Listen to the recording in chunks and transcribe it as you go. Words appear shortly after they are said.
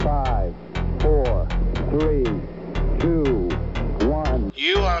3, 2, 1.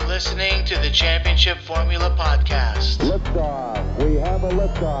 You are listening to the Championship Formula Podcast. Liftoff. We have a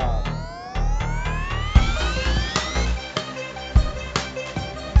liftoff.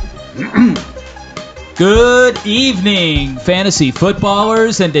 Good evening, fantasy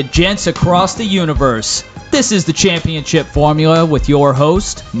footballers and the gents across the universe. This is the Championship Formula with your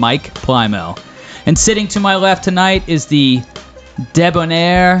host, Mike Plymell. And sitting to my left tonight is the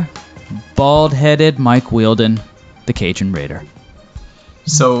debonair, bald-headed Mike Wielden, the Cajun Raider.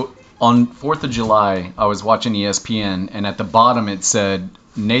 So on 4th of July, I was watching ESPN, and at the bottom it said,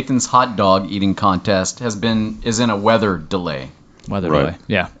 Nathan's hot dog eating contest is in a weather delay. Weather delay,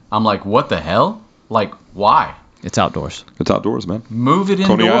 yeah. I'm like, what the hell? Like, why? It's outdoors. It's outdoors, man. Move it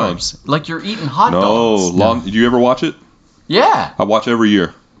Coney indoors. Island. Like you're eating hot dogs. No, do you ever watch it? Yeah. I watch every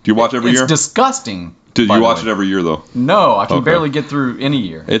year. Do you watch every year? It's disgusting. Do you watch it every year though? No, I can barely get through any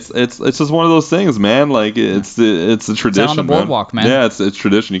year. It's just one of those things, man. Like it's a tradition. It's on the boardwalk, man. Yeah, it's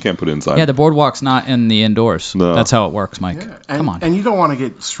tradition. You can't put it inside. Yeah, the boardwalk's not in the indoors. No. That's how it works, Mike. Yeah. Come on. And you don't want to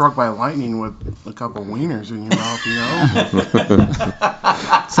get struck by lightning with a couple wieners in your mouth, you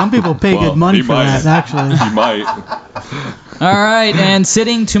know? Some people pay good money for that, actually. You might. All right, and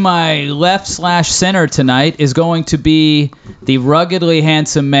sitting to my left/center tonight is going to be the ruggedly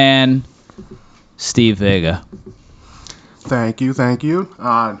handsome man, Steve Vega. Thank you.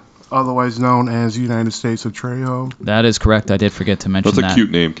 Otherwise known as United States of Trejo. That is correct. I did forget to mention that. That's a cute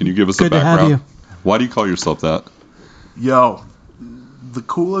name. Can you give us Good a to have background? you. Why do you call yourself that? Yo, the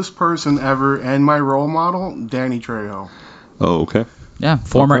coolest person ever and my role model, Danny Trejo. Oh, okay. Yeah,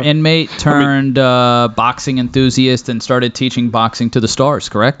 former Okay. inmate turned boxing enthusiast and started teaching boxing to the stars,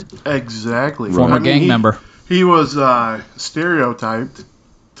 correct? Exactly. Former gang member. He was stereotyped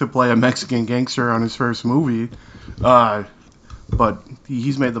to play a Mexican gangster on his first movie, but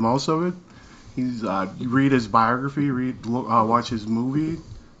he's made the most of it. He's you read his biography, watch his movie.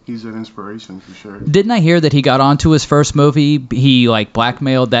 He's an inspiration for sure. Didn't I hear that he got onto his first movie? He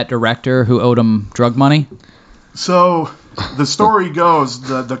blackmailed that director who owed him drug money? So the story goes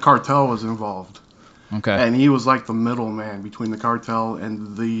the cartel was involved. Okay. And he was like the middleman between the cartel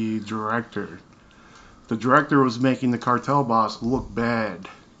and the director. The director was making the cartel boss look bad.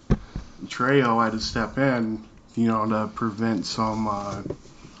 Trejo had to step in, to prevent some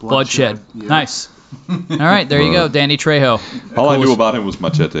Bloodshed. Yeah. Nice. All right, there you go, Danny Trejo. All I knew about him was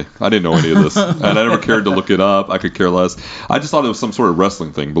Machete. I didn't know any of this. And I never cared to look it up. I could care less. I just thought it was some sort of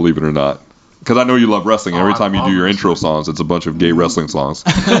wrestling thing, believe it or not. Because I know you love wrestling. Every time you do your intro songs, it's a bunch of gay wrestling songs.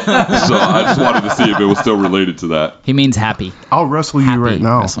 So I just wanted to see if it was still related to that. He means happy. I'll wrestle you right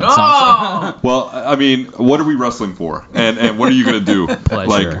now. Wrestling songs. Well, I mean, what are we wrestling for? And what are you going to do?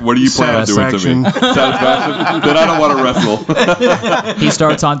 Pleasure. Like, what do you plan on doing to me? Satisfaction? Then I don't want to wrestle. He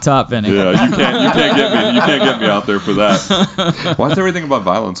starts on top, Vinny. Yeah, you can't get me out there for that. Why is everything about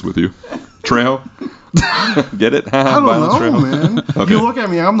violence with you? Trejo? Get it? I don't know, Trejo? man. Okay. You look at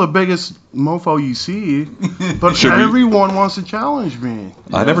me, I'm the biggest mofo you see, but Should we- everyone wants to challenge me.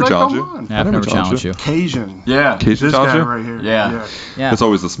 I never It's like, challenge come you. on. Yeah, I've never challenged you. Cajun. Yeah. Cajun This challenge guy you? right here. Yeah. Yeah. It's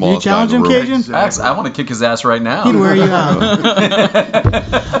always the smallest You guy in challenge the him, room. Cajun? Exactly. I want to kick his ass right now. He'd wear you out.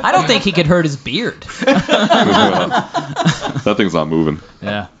 I don't think he could hurt his beard. That thing's not moving.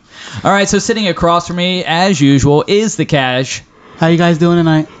 Yeah. All right, so sitting across from me, as usual, is the Cash. How you guys doing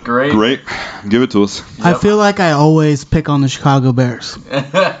tonight? Great. Great. Give it to us. I feel like I always pick on the Chicago Bears.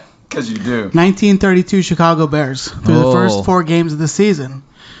 Because you do. 1932 Chicago Bears. Through the first 4 games of the season,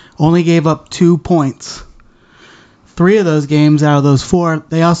 only gave up 2 points. 3 of those games out of those 4,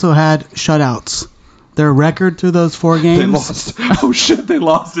 they also had shutouts. Their record through those 4 games. They lost. Oh, shit. They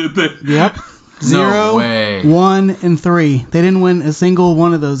lost, didn't they? Yep. 0, way. 1, and 3. They didn't win a single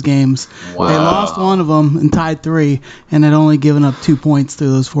one of those games. Wow. They lost one of them and tied 3, and had only given up 2 points through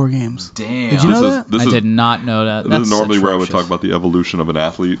those 4 games. Damn. Did you know that? I did not know that. This is That's normally where I would atrocious. talk about the evolution of an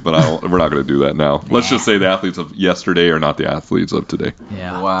athlete, but we're not going to do that now. Let's just say the athletes of yesterday are not the athletes of today.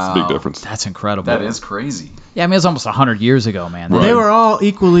 Yeah. Wow. It's a big difference. That's incredible. That is crazy. Yeah, I mean, it was almost 100 years ago, man. Right. They were all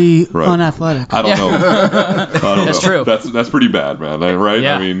equally Right. unathletic. I don't know. I don't That's know. true. That's pretty bad, man. Right?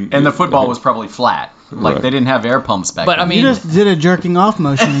 Yeah. I mean, And the football was probably flat. Like, Right. they didn't have air pumps back But, then. I mean, You just did a jerking off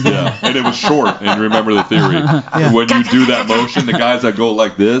motion again. Yeah, and it was short. And remember the theory. When you do that motion, the guys that go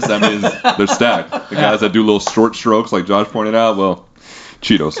like this, that means they're stacked. The guys that do little short strokes, like Josh pointed out, well,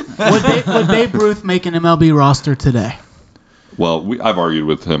 Cheetos. Would Babe Ruth make an MLB roster today? Well, I've argued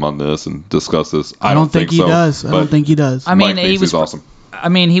with him on this and discussed this. I don't think he so, does. I but don't think he does. I mean, Mike thinks he was he's awesome. I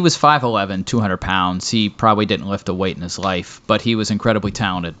mean, he was 5'11", 200 pounds. He probably didn't lift a weight in his life, but he was incredibly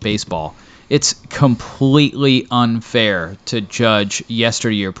talented at baseball. it's completely unfair to judge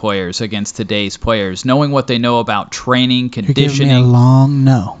yesteryear players against today's players, knowing what they know about training, You're giving me a conditioning. long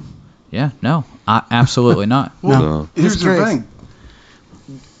no. Yeah, no, absolutely not. Well, No. here's It's the crazy. thing.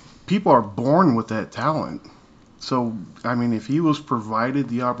 People are born with that talent. So, I mean, if he was provided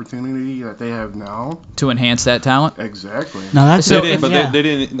the opportunity that they have now, To enhance that talent. exactly. No, that's So They didn't, but yeah. they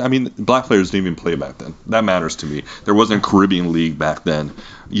didn't. I mean, black players didn't even play back then. That matters to me. There wasn't a Caribbean league back then.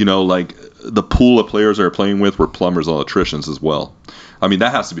 You know, like the pool of players they were playing with were plumbers, electricians as well. I mean,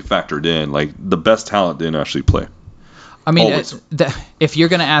 that has to be factored in. Like the best talent didn't actually play. I mean, Always. if you're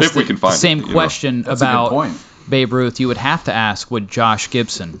going to ask If we the can find same it, you know. question That's a good about point. Babe Ruth, you would have to ask, would Josh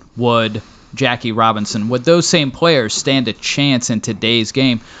Gibson, would Jackie Robinson, would those same players stand a chance in today's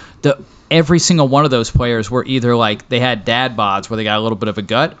game? Every single one of those players were either like they had dad bods where they got a little bit of a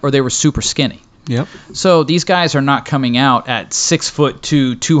gut, or they were super skinny. Yep. So these guys are not coming out at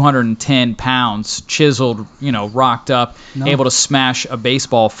 6'2", 210 pounds, chiseled, rocked up, No. able to smash a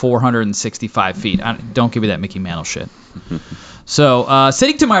baseball 465 feet. Don't give me that Mickey Mantle shit. So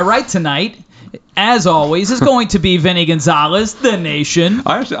sitting to my right tonight, as always, is going to be Vinny Gonzalez, the Nation.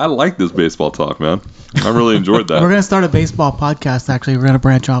 I like this baseball talk, man. I really enjoyed that. We're going to start a baseball podcast, actually. We're going to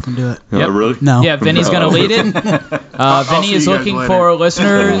branch off and do it. Yeah, Yep. really? No. Yeah, Vinny's going to lead it. Vinny see is you guys looking later. for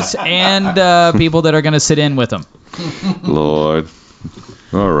listeners and people that are going to sit in with him. Lord.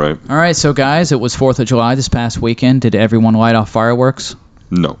 All right. All right, so guys, it was 4th of July this past weekend. Did everyone light off fireworks?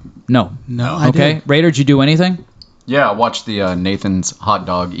 No. No. No, I Okay. did. Raider, did you do anything? Yeah, I watched the Nathan's hot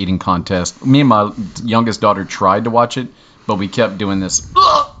dog eating contest. Me and my youngest daughter tried to watch it, but we kept doing this.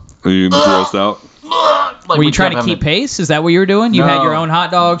 Are you grossed out? Like Were you we trying kept to keep having pace? Is that what you were doing? You had No. your own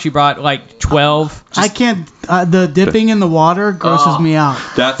hot dogs. You brought like 12. I can't. The dipping in the water grosses me out.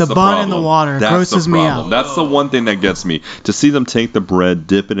 That's the the bun problem. in the water That's grosses the me problem. out. That's the one thing that gets me. To see them take the bread,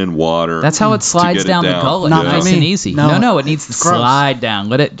 dip it in water. That's how it slides get it down the down. gullet. Not for Nice me. and easy. No. No, it needs to It's gross. slide down.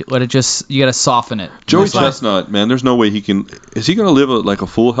 Let it just. You got to soften it. Joey It's like- Chestnut, man, there's no way he can. Is he going to live a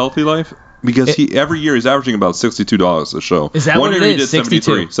full healthy life? Because every year he's averaging about $62 a show. Is that One what year it he is? did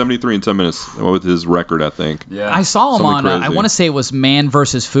 62? 73 in 10 minutes with his record, I think. Yeah. I saw him Something on, I crazy. want to say it was Man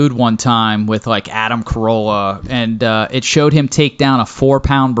vs. Food one time with like Adam Carolla, and it showed him take down a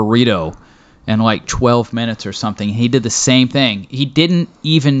 4-pound burrito in like 12 minutes or something. He did the same thing. He didn't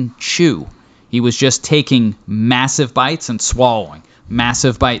even chew. He was just taking massive bites and swallowing.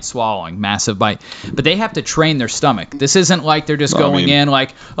 Massive bite, swallowing, massive bite. But they have to train their stomach. This isn't like they're just No, I going mean, in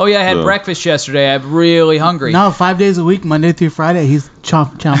like, oh yeah, I had no. breakfast yesterday. I'm really hungry. No, 5 days a week, Monday through Friday, he's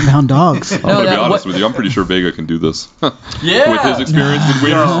chomping down dogs. I'm going to that- be honest what- with you. I'm pretty sure Vega can do this. Yeah. With his experience with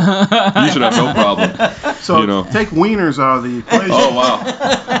wieners, you should have no problem. So take wieners out of the equation. Oh,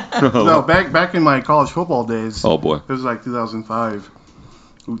 wow. No, back in my college football days, Oh, boy. it was like 2005.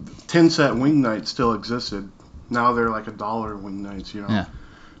 10-cent wing nights still existed. Now they're like $1 wing nights, Yeah.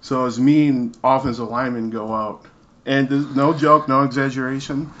 So as me and offensive linemen go out, and there's no joke, no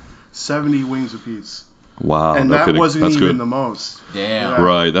exaggeration, 70 wings apiece. Wow. And no that kidding. wasn't That's even good. the most. Damn. Yeah.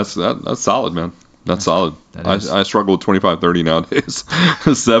 Right. That's solid, man. That's solid. That is. I struggle with 25, 30 nowadays.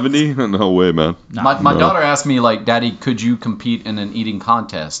 70? No way, man. My No. daughter asked me, like, Daddy, could you compete in an eating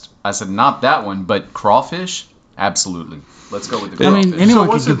contest? I said, not that one, but crawfish? Absolutely. Let's go with the I crawfish. mean, anyone So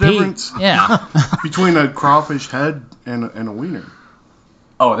what's can the compete. difference Yeah. between a crawfish head and a wiener?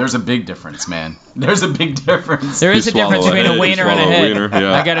 Oh, there's a big difference, man. There's a big difference. There is You a difference swallow a between head, a you wiener and a swallow a head. wiener,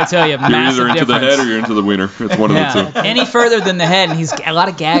 yeah. I got to tell you, You're massive either into difference. the head or you're into the wiener. It's one of the Yeah. two. Any further than the head, and he's got a lot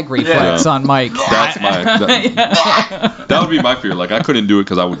of gag reflex Yeah. on Mike. That's that would be my fear. Like, I couldn't do it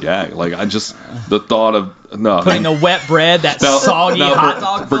because I would gag. Like, the thought of Putting the wet bread, that soggy hot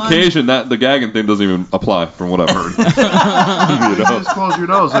dog for bun. occasion, the gagging thing doesn't even apply from what I've heard. You You know? just close your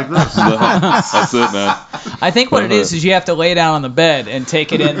nose like this. That's it, man. I think what it is you have to lay down on the bed and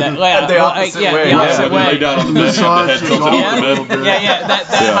take it in that The opposite way. the opposite when you lay way. down on the bed, you have the head Massage tilted your over Yeah, the little bed. bit. yeah, that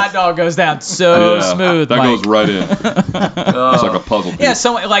Yeah. hot dog goes down so Yeah, smooth, that Mike. goes right in. It's like a puzzle piece. Yeah,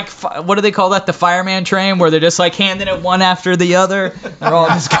 so like, what do they call that? The fireman train, where they're just like handing it one after the other. They're all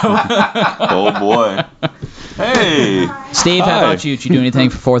just going. Oh boy. Hey. Steve, how Hi. about you? Did you do anything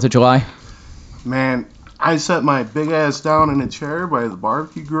for 4th of July? Man, I set my big ass down in a chair by the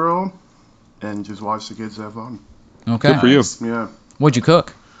barbecue grill and just watched the kids have fun. Okay. Good for you. Yeah. What'd you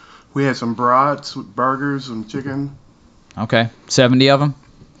cook? We had some brats, burgers, some chicken. Okay, 70 of them.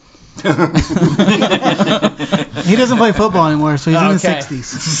 He doesn't play football anymore, so he's in his Okay.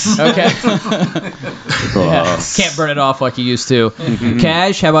 60s. Okay. Yeah, can't burn it off like you used to.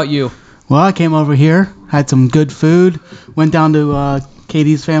 Cash, how about you? Well, I came over here, had some good food, went down to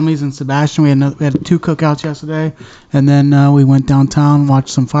Katie's family's in Sebastian. We had 2 cookouts yesterday, and then we went downtown, watched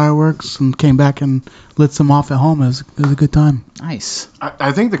some fireworks, and came back and lit some off at home. It was a good time. Nice.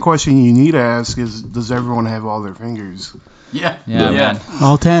 I think the question you need to ask is, does everyone have all their fingers? Yeah, man.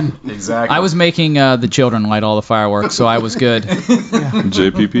 All 10. exactly. I was making the children light all the fireworks, so I was good.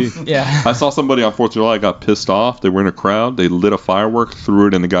 JPP. Yeah. I saw somebody on 4th of July got pissed off. They were in a crowd. They lit a firework, threw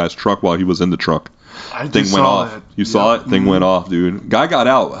it in the guy's truck while he was in the truck. I Thing just went saw off. that. You saw it? Thing went off, dude. Guy got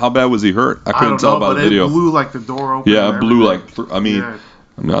out. How bad was he hurt? I couldn't tell by the video. It blew like the door open. Yeah, and it blew like. everything. I mean, Yeah.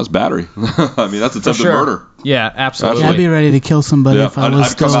 that was battery. I mean, that's attempted sure. murder. Yeah, absolutely. Yeah, I'd be ready to kill somebody Yeah, if I I'd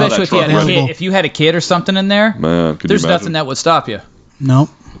was come still out of that Especially if you, had a truck available. kid, if you had a kid or something in there, Man, could there's you imagine? nothing that would stop you. Nope.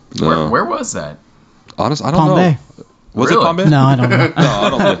 No. Where was that? Honest, I don't Palm know. Bay. Was Really? it Palm Bay? No, I don't know. No, I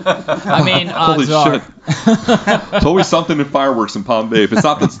don't think. I mean, Holy odds are. shit. It's always something in fireworks in Palm Bay. If it's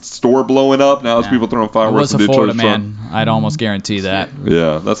not the store blowing up, now it's people throwing It fireworks was a in Florida Detroit. man. I'd almost guarantee that.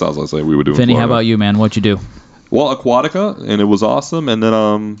 Yeah, that sounds like something we would do in Vinny, Florida. how about you, man? What'd you do? Well, Aquatica, and it was awesome. And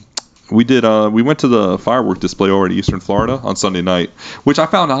then we went to the firework display over at Eastern Florida on Sunday night, which I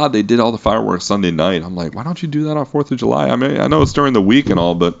found odd. They did all the fireworks Sunday night. I'm like, why don't you do that on 4th of July? I mean, I know it's during the week and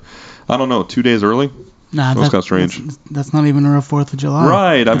all, but I don't know, 2 days early? Nah, That's kinda strange. That's not even a real 4th of July.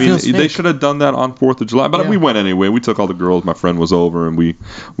 Right. I It mean, feels they fake. should have done that on 4th of July. But Yeah. we went anyway. We took all the girls. My friend was over, and we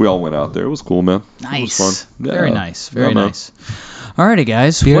all went out there. It was cool, man. Nice. It was fun. Yeah. Very nice. Very Yeah, man. nice. Alrighty,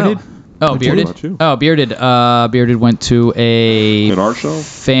 guys. Bearded? Well, oh, Bearded. about you? Oh, Bearded. Bearded went to An art show?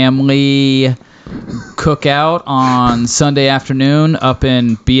 family cookout on Sunday afternoon up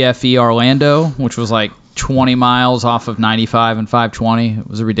in BFE Orlando, which was like 20 miles off of 95 and 520. It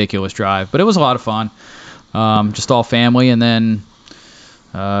was a ridiculous drive, but it was a lot of fun. Just all family, and then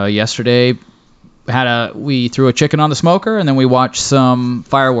yesterday we threw a chicken on the smoker, and then we watched some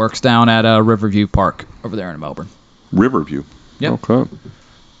fireworks down at Riverview Park over there in Melbourne. Riverview. Yep. Okay.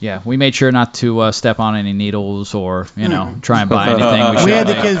 Yeah, we made sure not to step on any needles or try and buy anything. We had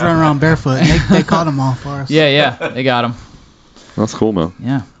the kids run around barefoot. And they caught them all for us. Yeah, they got them. That's cool, man.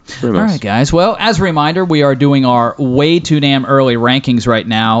 Yeah. Very nice. All right, guys. Well, as a reminder, we are doing our way too damn early rankings right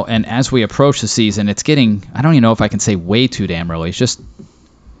now, and as we approach the season, it's getting, I don't even know if I can say way too damn early. It's just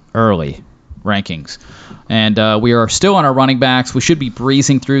early rankings. And we are still on our running backs. We should be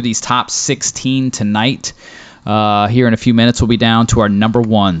breezing through these top 16 tonight. Here in a few minutes, we'll be down to our number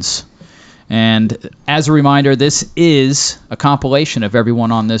ones. And as a reminder, this is a compilation of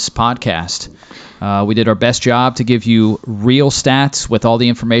everyone on this podcast. We did our best job to give you real stats with all the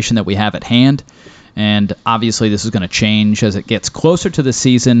information that we have at hand. And obviously, this is going to change as it gets closer to the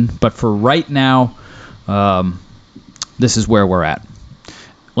season. But for right now, this is where we're at.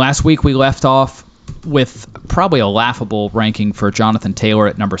 Last week, we left off with probably a laughable ranking for Jonathan Taylor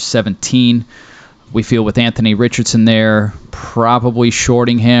at number 17. We feel with Anthony Richardson there, probably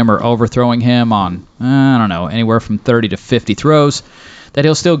shorting him or overthrowing him on, I don't know, anywhere from 30 to 50 throws, that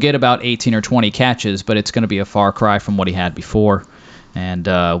he'll still get about 18 or 20 catches, but it's going to be a far cry from what he had before. And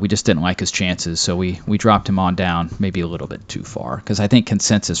we just didn't like his chances, so we dropped him on down maybe a little bit too far, because I think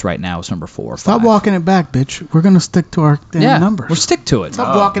consensus right now is number 4 or 5. Stop walking it back, bitch. We're going to stick to our damn numbers. We'll stick to it.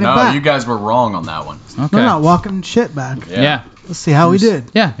 Stop walking it back. You guys were wrong on that one. Okay. We're not walking shit back. Yeah. Let's see how we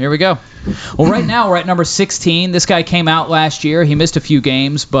did. Yeah, here we go. Well, right now we're at number 16. This guy came out last year. He missed a few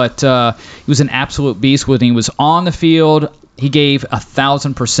games, but he was an absolute beast when he was on the field. He gave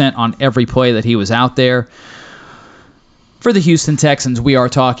 1,000% on every play that he was out there. For the Houston Texans, we are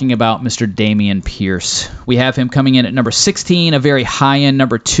talking about Mr. Dameon Pierce. We have him coming in at number 16, a very high-end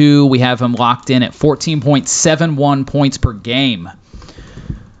number 2. We have him locked in at 14.71 points per game.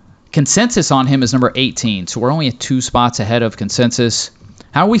 Consensus on him is number 18, so we're only at 2 spots ahead of consensus.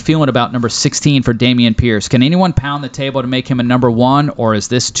 How are we feeling about number 16 for Dameon Pierce? Can anyone pound the table to make him a number 1, or is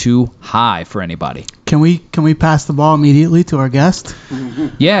this too high for anybody? Can we pass the ball immediately to our guest?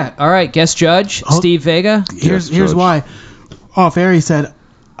 Yeah, all right, guest judge, Steve Vega. Here's Judge. why. Off air, he said,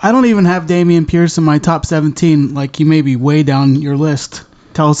 I don't even have Dameon Pierce in my top 17, like he may be way down your list.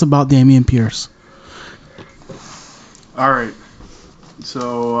 Tell us about Dameon Pierce. All right.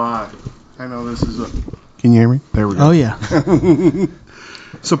 So, I know this is a... Can you hear me? There we go. Oh, yeah.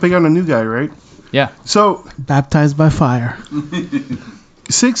 So, pick on a new guy, right? Yeah. So, Baptized by fire.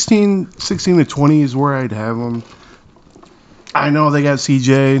 16 to 20 is where I'd have him. I know they got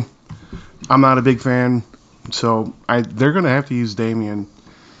CJ. I'm not a big fan. So, they're going to have to use Dameon.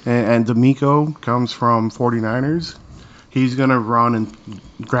 And D'Amico comes from 49ers. He's going to run and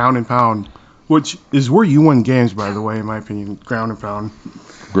ground and pound, which is where you win games, by the way, in my opinion, ground and pound.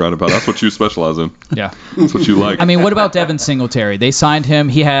 Ground and pound. That's what you specialize in. Yeah. That's what you like. I mean, what about Devin Singletary? They signed him.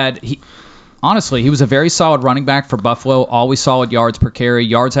 honestly, he was a very solid running back for Buffalo, always solid yards per carry,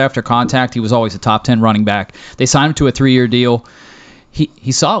 yards after contact. He was always a top 10 running back. They signed him to a 3-year deal.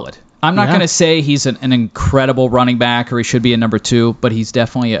 He's solid. I'm not going to say he's an incredible running back or he should be a number 2, but he's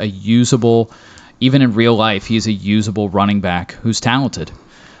definitely a usable, even in real life, he's a usable running back who's talented.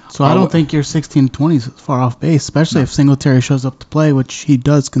 So I don't think your 16-20 is far off base, especially if Singletary shows up to play, which he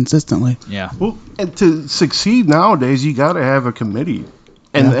does consistently. Yeah. Well, and to succeed nowadays, you got to have a committee.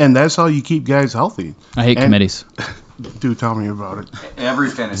 And that's how you keep guys healthy. I hate committees. Do tell me about it. Every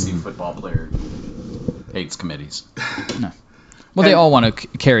fantasy football player hates committees. No. Well, they all want to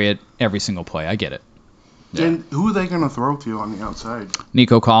carry it every single play. I get it. Yeah. And who are they going to throw to on the outside?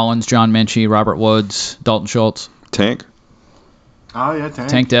 Nico Collins, John Minchie, Robert Woods, Dalton Schultz. Tank. Oh, yeah, Tank.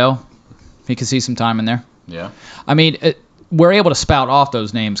 Tank Dell. He could see some time in there. Yeah. I mean, we're able to spout off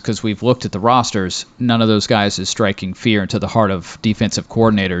those names because we've looked at the rosters. None of those guys is striking fear into the heart of defensive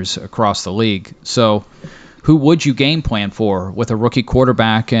coordinators across the league. So who would you game plan for with a rookie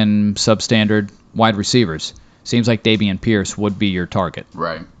quarterback and substandard wide receivers? Seems like Dameon Pierce would be your target.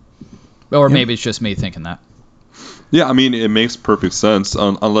 Right. Or maybe it's just me thinking that. Yeah, I mean, it makes perfect sense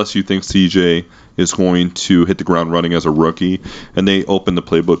unless you think CJ is going to hit the ground running as a rookie and they open the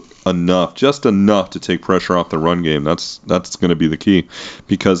playbook just enough to take pressure off the run game. That's going to be the key,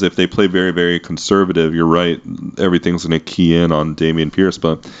 because if they play very, very conservative, you're right, everything's going to key in on Dameon Pierce,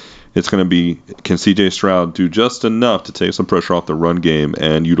 but it's going to be, can C.J. Stroud do just enough to take some pressure off the run game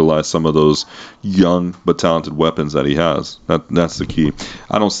and utilize some of those young but talented weapons that he has? That's the key.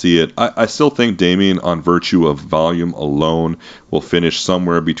 I don't see it. I still think Dameon, on virtue of volume alone, will finish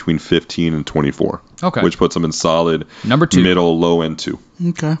somewhere between 15 and 24. Okay. Which puts him in solid number 2. Middle, low end 2.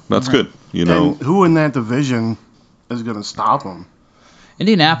 Okay. That's good. You know. And who in that division is going to stop him?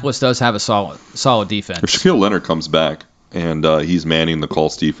 Indianapolis does have a solid defense. If Shaquille Leonard comes back and he's manning the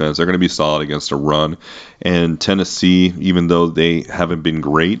Colts defense, they're going to be solid against a run. And Tennessee, even though they haven't been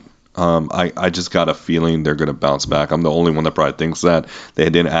great, I just got a feeling they're going to bounce back. I'm the only one that probably thinks that. They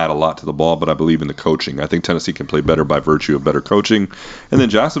didn't add a lot to the ball, but I believe in the coaching. I think Tennessee can play better by virtue of better coaching. And then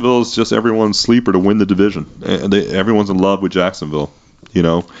Jacksonville is just everyone's sleeper to win the division. Everyone's in love with Jacksonville, you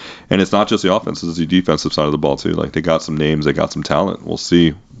know. And it's not just the offense, it's the defensive side of the ball too. Like, they got some names, they got some talent. We'll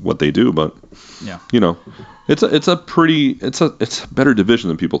see what they do, but yeah, you know, it's a better division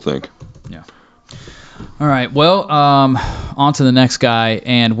than people think. Yeah. All right. Well, on to the next guy,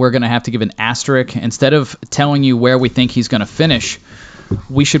 and we're going to have to give an asterisk. Instead of telling you where we think he's going to finish,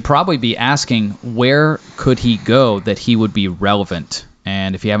 we should probably be asking where could he go that he would be relevant.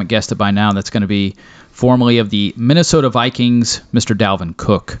 And if you haven't guessed it by now, that's going to be formerly of the Minnesota Vikings, Mr. Dalvin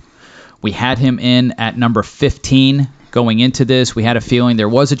Cook. We had him in at number 15 going into this. We had a feeling there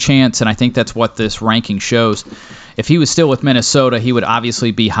was a chance, and I think that's what this ranking shows. If he was still with Minnesota, he would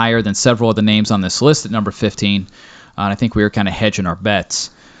obviously be higher than several of the names on this list at number 15. And I think we were kind of hedging our bets.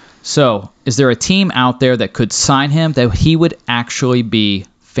 So, is there a team out there that could sign him that he would actually be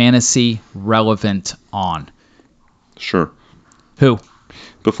fantasy relevant on? Sure. Who?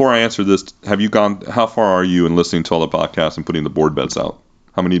 Before I answer this, how far are you in listening to all the podcasts and putting the board bets out?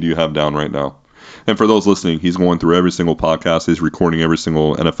 How many do you have down right now? And for those listening, he's going through every single podcast. He's recording every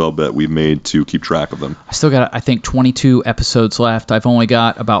single NFL bet we've made to keep track of them. I still got, I think, 22 episodes left. I've only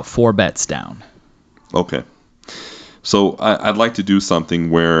got about 4 bets down. Okay. So I'd like to do something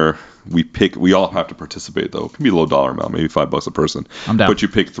where we all have to participate, though. It can be a low dollar amount, maybe $5 a person. I'm down. But you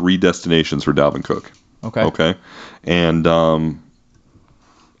pick 3 destinations for Dalvin Cook. Okay. Okay. And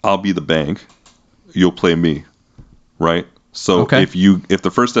I'll be the bank. You'll play me. Right? So okay. if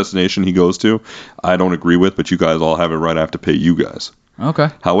the first destination he goes to, I don't agree with, but you guys all have it right, I have to pay you guys. Okay.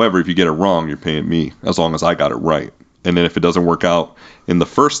 However, if you get it wrong, you're paying me, as long as I got it right. And then if it doesn't work out in the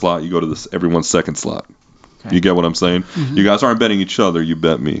first slot, you go to everyone's second slot. Okay. You get what I'm saying? Mm-hmm. You guys aren't betting each other, you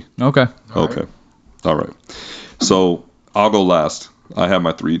bet me. Okay. Okay. All right. So I'll go last. I have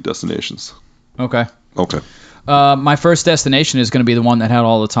my 3 destinations. Okay. Okay. My first destination is going to be the one that had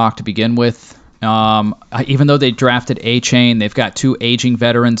all the talk to begin with. Even though they drafted A-Chain, they've got 2 aging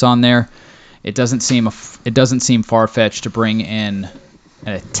veterans on there. It doesn't seem far-fetched to bring in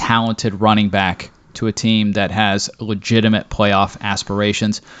a talented running back to a team that has legitimate playoff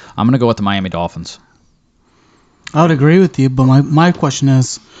aspirations. I'm going to go with the Miami Dolphins. I would agree with you, but my question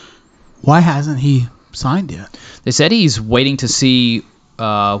is, why hasn't he signed yet? They said he's waiting to see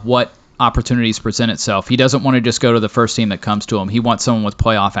what opportunities present itself. He doesn't want to just go to the first team that comes to him. He wants someone with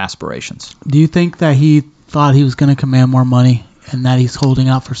playoff aspirations. Do you think that he thought he was going to command more money and that he's holding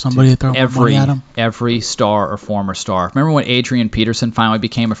out for somebody to throw money at him? Every star or former star. Remember when Adrian Peterson finally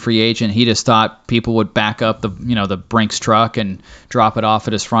became a free agent? He just thought people would back up the Brinks truck and drop it off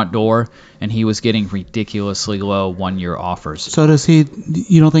at his front door, and he was getting ridiculously low 1-year offers. So does he?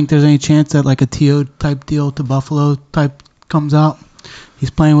 You don't think there's any chance that like a T.O. type deal to Buffalo type comes out? He's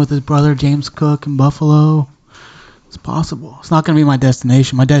playing with his brother James Cook in Buffalo. It's possible. It's not going to be my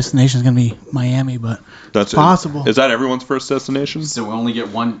destination. My destination is going to be Miami, but it's possible. Is that everyone's first destination? So we only get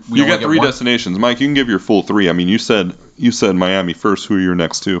one. You got 3 destinations. Mike, you can give your full 3. I mean, you said Miami first. Who are your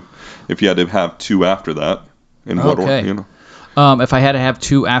next 2? If you had to have 2 after that, in what order? If I had to have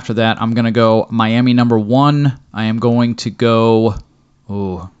 2 after that, I'm going to go Miami number 1. I am going to go...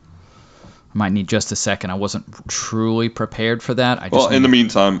 I might need just a second. I wasn't truly prepared for that. In the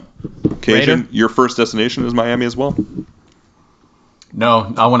meantime, Cajun, your first destination is Miami as well?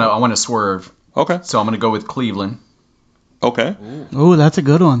 No, I want to swerve. Okay. So I'm going to go with Cleveland. Okay. Ooh, that's a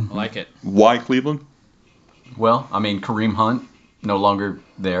good one. I like it. Why Cleveland? Well, I mean, Kareem Hunt no longer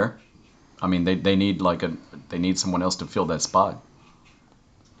there. I mean, they need they need someone else to fill that spot.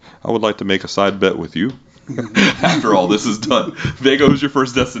 I would like to make a side bet with you. After all this is done, Vega, who's your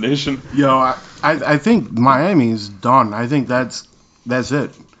first destination? Yo, I think Miami's done. I think that's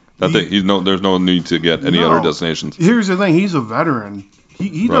it. There's no need to get any other destinations. Here's the thing: he's a veteran.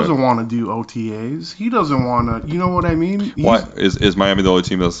 He doesn't want to do OTAs. He doesn't want to. You know what I mean? Why is Miami the only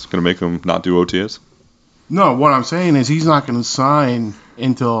team that's going to make him not do OTAs? No, what I'm saying is he's not going to sign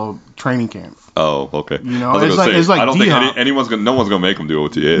until training camp. Oh, okay. You know, it's like I don't D-Hop. think no one's gonna make him do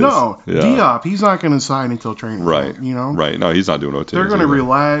OTAs. No, D-Hop, he's not going to sign until training right. camp. You know, right? No, he's not doing OTAs. They're going to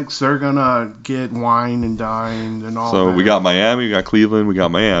relax. They're going to get wine and dine and all. So that. we got Miami, we got Cleveland, we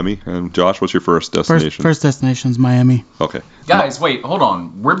got Miami, and Josh, what's your first destination? First destination's Miami. Okay. Guys, wait, hold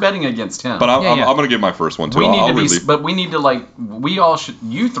on. We're betting against him. But I'm going to give my first one too.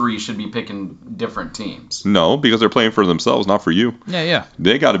 You 3 should be picking different teams. No, because they're playing for themselves, not for you. Yeah.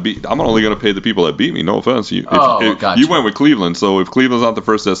 They got to beat. I'm only going to pay the people that beat me. No offense. You went with Cleveland, so if Cleveland's not the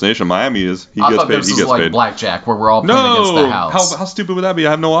first destination, Miami is. He gets paid. This was like blackjack, where we're all playing against the house. How stupid would that be?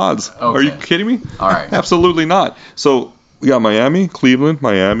 I have no odds. Okay. Are you kidding me? All right. Absolutely not. So we got Miami, Cleveland,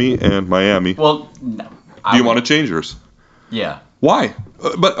 Miami, and Miami. Well, no, do you want to change yours? Yeah. Why?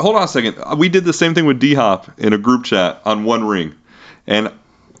 But hold on a second. We did the same thing with D-Hop in a group chat on One Ring, and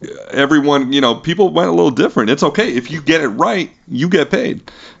everyone, people went a little different. It's okay. If you get it right, you get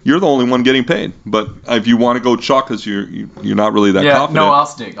paid. You're the only one getting paid. But if you want to go chalk because you're not really that confident. No, I'll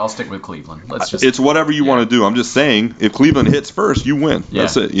stick with Cleveland. It's whatever you want to do. I'm just saying, if Cleveland hits first, you win. Yeah,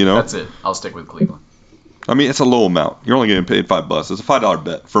 that's it. That's it. I'll stick with Cleveland. I mean, it's a low amount. You're only getting paid $5. It's a $5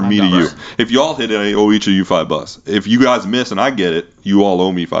 bet from me to you. If you all hit it, I owe each of you $5. If you guys miss and I get it, you all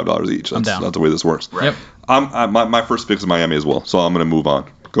owe me $5 each. That's the way this works. Right. Yep. My first pick is Miami as well, so I'm going to move on.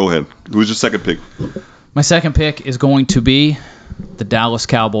 Go ahead. Who's your second pick? My second pick is going to be the Dallas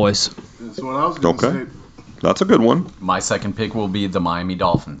Cowboys. That's what I was going to say. That's a good one. My second pick will be the Miami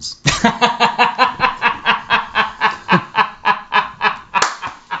Dolphins.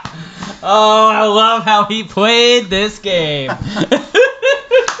 Oh, I love how he played this game.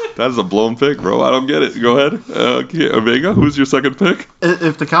 That is a blown pick, bro. I don't get it. Go ahead. Vega, who's your second pick?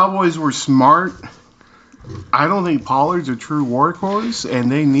 If the Cowboys were smart, I don't think Pollard's a true workhorse,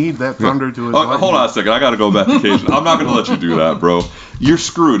 and they need that thunder to his lightning. Hold on a second. I got to go back to Cajun. I'm not going to let you do that, bro. You're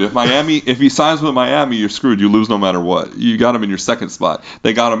screwed. If he signs with Miami, you're screwed. You lose no matter what. You got him in your second spot.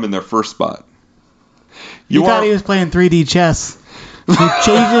 They got him in their first spot. You thought he was playing 3D chess. He just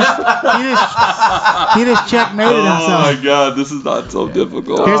checkmated himself. Oh my God, this is not so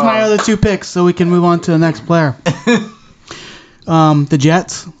difficult. Here's my other 2 picks, so we can move on to the next player. The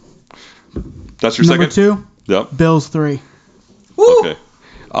Jets. That's your Number second? 2. Yep. Bills 3. Woo! Okay.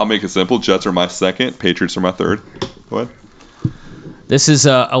 I'll make it simple. Jets are my second. Patriots are my third. Go ahead. This is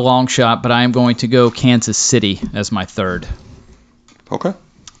a long shot, but I am going to go Kansas City as my third. Okay.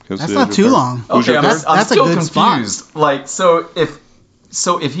 That's not too long. Okay, I'm that's still a good confused. spot. Like,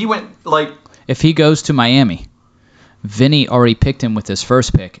 if he went like, if he goes to Miami, Vinny already picked him with his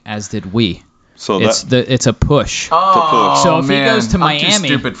first pick, as did we. So it's a push. Oh, so if man, he goes to I'm Miami,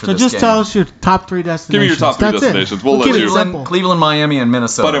 too stupid for so this just game. tell us your top 3 destinations. Give me your top 3 That's destinations. It. We'll let keep it you. simple. Cleveland, Miami, and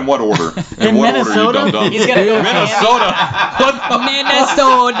Minnesota. But in what order? In what Minnesota? order, you dumb-dumb? He's gonna go Minnesota.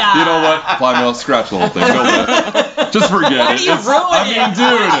 Minnesota. You know what? Plymouth, scratch the whole thing. Go ahead. Just forget Why it. do you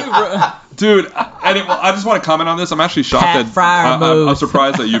ruin it? Dude, I just want to comment on this. I'm actually shocked Pat that Freiermuth. I'm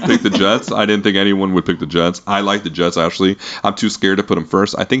surprised that you picked the Jets. I didn't think anyone would pick the Jets. I like the Jets, actually. I'm too scared to put them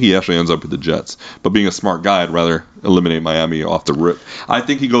first. I think he actually ends up with the Jets. But being a smart guy, I'd rather eliminate Miami off the rip. I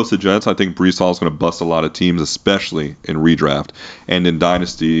think he goes to Jets. I think Breece Hall is going to bust a lot of teams, especially in redraft. And in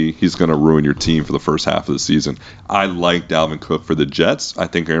Dynasty, he's going to ruin your team for the first half of the season. I like Dalvin Cook for the Jets. I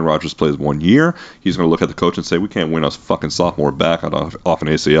think Aaron Rodgers plays 1 year. He's going to look at the coach and say, we can't win a fucking sophomore back off an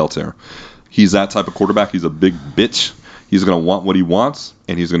ACL tear. He's that type of quarterback. He's a big bitch. He's going to want what he wants,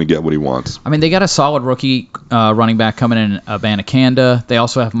 and he's going to get what he wants. I mean, they got a solid rookie running back coming in, Abanikanda. They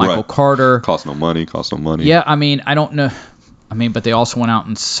also have Michael Carter. Cost no money. Yeah, I mean, I don't know. I mean, but they also went out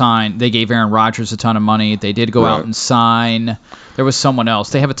and signed. They gave Aaron Rodgers a ton of money. They did go out and sign. There was someone else.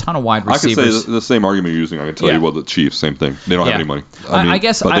 They have a ton of wide receivers. I could say the same argument you're using. I can tell you, well, the Chiefs, same thing. They don't have any money. I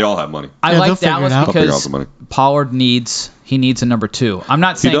guess, but they all have money. I like Dallas because Pollard needs a number 2. I'm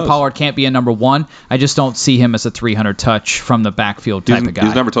not saying Pollard can't be a number 1. I just don't see him as a 300 touch from the backfield type of guy.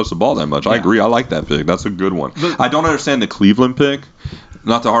 He's never touched the ball that much. I agree. I like that pick. That's a good one. I don't understand the Cleveland pick.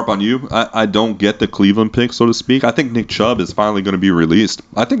 Not to harp on you, I don't get the Cleveland pick, so to speak. I think Nick Chubb is finally going to be released.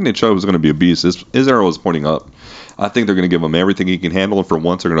 I think Nick Chubb is going to be a beast. His arrow is pointing up. I think they're going to give him everything he can handle, and for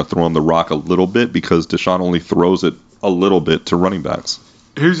once they're going to throw him the rock a little bit because Deshaun only throws it a little bit to running backs.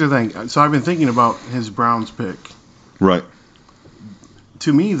 Here's the thing. So I've been thinking about his Browns pick. Right.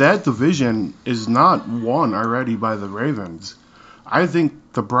 To me, that division is not won already by the Ravens. I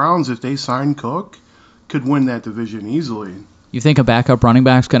think the Browns, if they sign Cook, could win that division easily. You think a backup running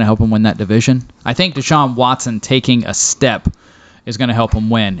back is going to help him win that division? I think Deshaun Watson taking a step is going to help him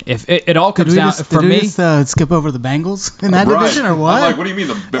win. If it all comes down for me, skip over the Bengals in that division or what? I'm like, what do you mean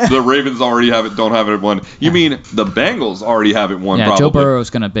the Ravens already don't have it won? You mean the Bengals already have it won? Yeah, probably. Joe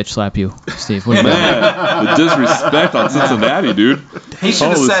Burrow's going to bitch slap you, Steve. What do you Man, the disrespect on Cincinnati, dude. He should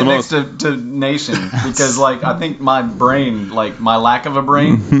have sat next to Nation because, I think my brain, my lack of a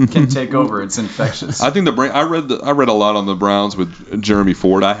brain, can take over. It's infectious. I think the brain. I read a lot on the Browns with Jeremy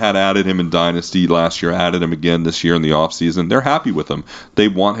Ford. I had added him in Dynasty last year. Added him again this year in the offseason. They're happy with him. They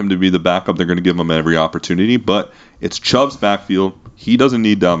want him to be the backup. They're going to give him every opportunity. But it's Chubb's backfield. He doesn't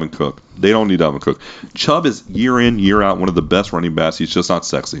need Dalvin Cook. They don't need Dalvin Cook. Chubb is year in, year out one of the best running backs. He's just not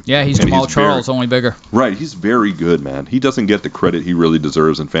sexy. Yeah, he's Jamal Charles, only bigger. Right, he's very good, man. He doesn't get the credit he really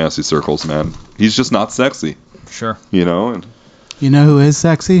deserves in fantasy circles, man. He's just not sexy. Sure. You know? You know who is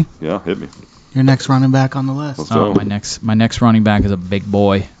sexy? Yeah, hit me. Your next running back on the list. My next running back is a big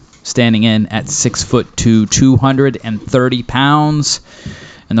boy, standing in at 6'2", 230 pounds.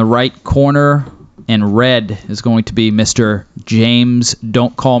 In the right corner, in red, is going to be Mr. James,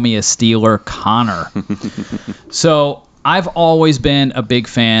 don't call me a Steeler, Connor. So I've always been a big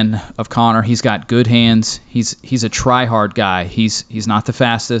fan of Connor. He's got good hands. He's a try-hard guy. He's not the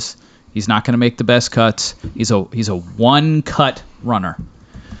fastest. He's not going to make the best cuts. He's a one-cut runner,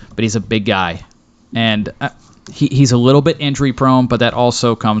 but he's a big guy. And he's a little bit injury-prone, but that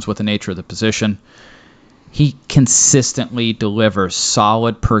also comes with the nature of the position. He consistently delivers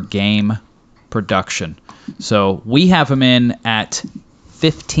solid per-game production. So we have him in at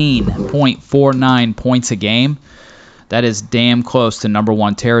 15.49 points a game. That is damn close to number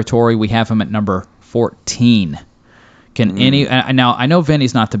 1 territory. We have him at number 14. Now, I know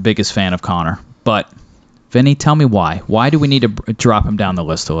Vinny's not the biggest fan of Connor, but Vinny, tell me why. Why do we need to drop him down the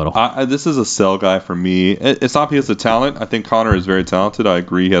list a little? This is a sell guy for me. It's not because of talent. I think Connor is very talented. I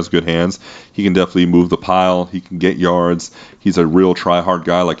agree he has good hands. He can definitely move the pile. He can get yards. He's a real try-hard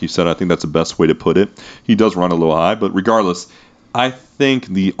guy, like you said. I think that's the best way to put it. He does run a little high, but regardless, I think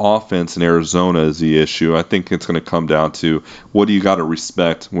the offense in Arizona is the issue. I think it's going to come down to what do you got to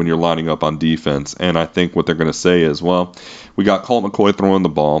respect when you're lining up on defense. And I think what they're going to say is, well, we got Colt McCoy throwing the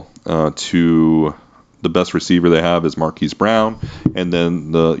ball to the best receiver they have is Marquise Brown, and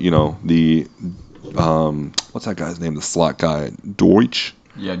then what's that guy's name? The slot guy, Deutsch.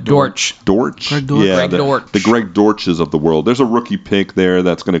 Yeah, Dortch. Greg Dortch. Yeah, Greg Dortch. The Greg Dortches of the world. There's a rookie pick there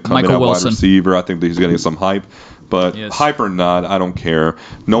that's going to come Michael in at Wilson. wide receiver. I think that he's getting some hype. But Yes. hype or not, I don't care.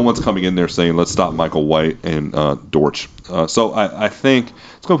 No one's coming in there saying, let's stop Michael White and Dortch. So I think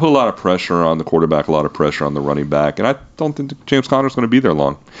it's going to put a lot of pressure on the quarterback, a lot of pressure on the running back. And I don't think James Conner's going to be there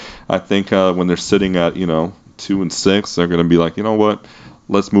long. I think when they're sitting at, 2 and 6, they're going to be like, you know what,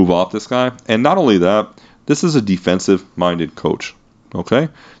 let's move off this guy. And not only that, this is a defensive-minded coach. Okay?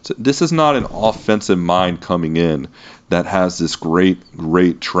 So this is not an offensive mind coming in that has this great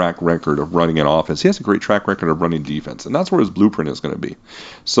track record of running an offense. He has a great track record of running defense, and that's where his blueprint is going to be.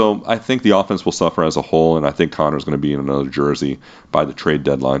 So I think the offense will suffer as a whole, and I think Connor's going to be in another jersey by the trade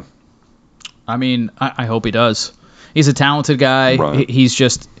deadline. I mean, I hope he does. He's a talented guy. Right. He's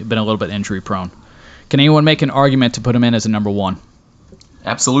just been a little bit injury prone. Can anyone make an argument to put him in as a number 1?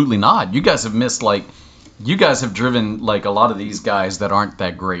 Absolutely not. You guys have missed, you guys have driven, a lot of these guys that aren't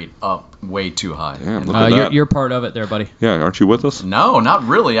that great up way too high. Damn, look at that. You're part of it there, buddy. Yeah, aren't you with us? No, not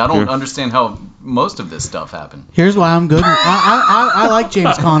really. I don't understand how most of this stuff happened. Here's why I'm good. I like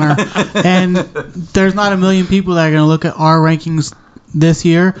James Conner, and there's not a million people that are going to look at our rankings this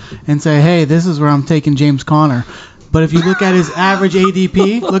year and say, hey, this is where I'm taking James Conner. But if you look at his average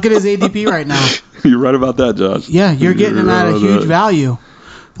ADP, look at his ADP right now. You're right about that, Josh. Yeah, you're getting him at a huge value.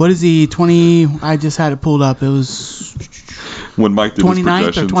 What is he, 20? I just had it pulled up. It was When Mike did 29th his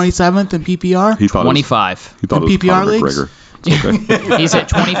or projections, 27th in PPR? he thought 25. He thought In it was PPR Conor leagues? McGregor. It's okay. He's at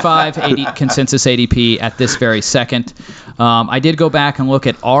 25 consensus ADP at this very second. I did go back and look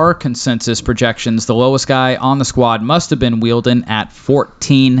at our consensus projections. The lowest guy on the squad must have been Wheeldon at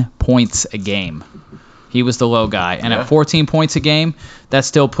 14 points a game. He was the low guy. And at 14 points a game, that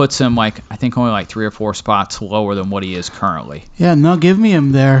still puts him, I think only 3 or 4 spots lower than what he is currently. Yeah, no, give me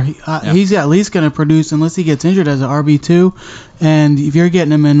him there. He's at least going to produce unless he gets injured as an RB2. And if you're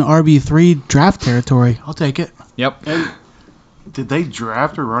getting him in RB3 draft territory, I'll take it. Yep. And did they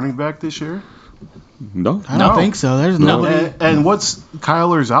draft a running back this year? No. I don't think so. There's nobody. And what's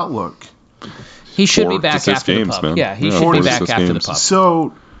Kyler's outlook? He should 4 be to back 6 after games, the pup. man. Yeah, he Yeah, should 4 be to back 6 after the games. pup.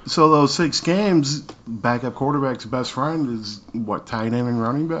 So those 6 games, backup quarterback's best friend is what, tight end and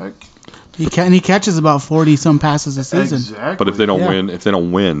running back? He catches about 40 some passes a season. Exactly. But if they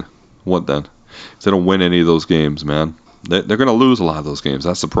don't win, what then? If they don't win any of those games, man, they're going to lose a lot of those games.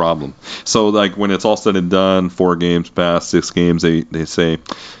 That's the problem. So, when it's all said and done, 4 games past, 6 games, they say,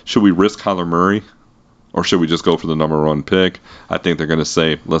 should we risk Kyler Murray or should we just go for the number 1 pick? I think they're going to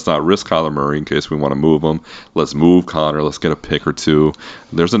say, let's not risk Kyler Murray in case we want to move him. Let's move Connor. Let's get a pick or 2.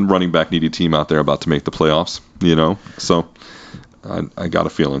 There's a running back needy team out there about to make the playoffs, So I got a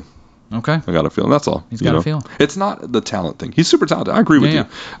feeling. Okay. I got a feeling. That's all. He's got a feeling. It's not the talent thing. He's super talented. I agree with you.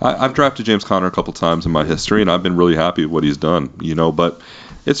 I've drafted James Conner a couple times in my history, and I've been really happy with what he's done, But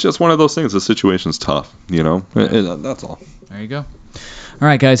it's just one of those things. The situation's tough, That's all. There you go. All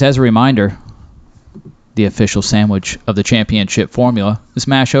right, guys, as a reminder, the official sandwich of the championship formula is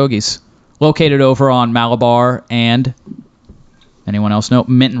Mash Hoagies, located over on Malabar and anyone else know?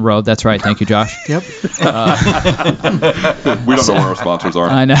 Minton Road. That's right. Thank you, Josh. Yep. We don't know where our sponsors are.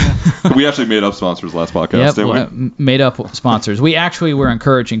 I know. We actually made up sponsors last podcast, didn't we? Made up sponsors. We actually were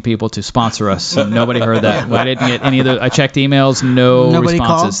encouraging people to sponsor us, and nobody heard that. I didn't get any of the. I checked emails, nobody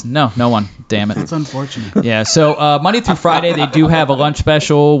responses. Called? No one. Damn it. That's unfortunate. Yeah. So Monday through Friday, they do have a lunch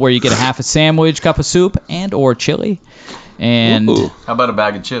special where you get a half a sandwich, cup of soup, and or chili. And How about a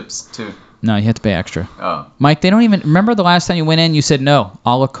bag of chips, too? no, you have to pay extra. Oh. Mike, they don't even remember the last time you went in. You said no,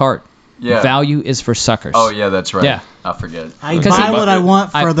 a la carte. Yeah. Value is for suckers. Oh, yeah, that's right. Yeah. I forget. I buy what I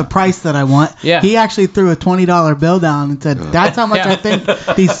want for the price that I want. Yeah. He actually threw a $20 bill down and said, that's how much I think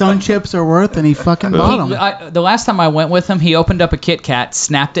these Sun chips are worth, and he fucking bought them. The last time I went with him, he opened up a Kit Kat,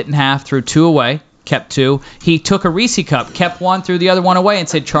 snapped it in half, threw 2 away, kept 2. He took a Reese cup, kept 1, threw the other 1 away, and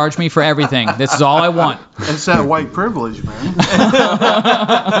said, charge me for everything. This is all I want. It's that white privilege, man.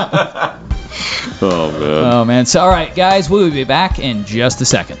 Oh, man. Oh, man. So, all right, guys, we will be back in just a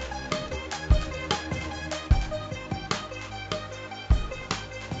second.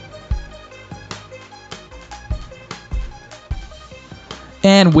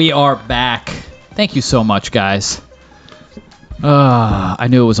 And we are back. Thank you so much, guys. I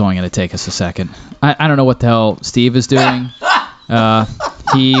knew it was only going to take us a second. I don't know what the hell Steve is doing.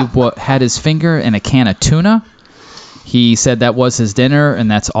 He had his finger in a can of tuna. He said that was his dinner,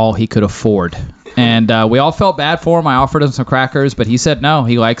 and that's all he could afford. And we all felt bad for him. I offered him some crackers, but he said no.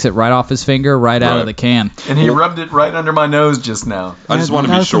 He likes it right off his finger, right out of the can. And he rubbed it right under my nose just now. I just want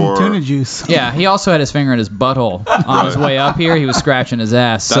to be sure. Some tuna juice. Yeah, he also had his finger in his butthole. On his way up here, he was scratching his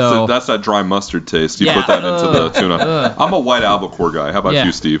ass. That's that dry mustard taste. You put that into the tuna. I'm a white albacore guy. How about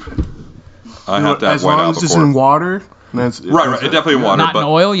you, Steve? I have to have as white long albacore. as it's in water. Right. It definitely in water. Not in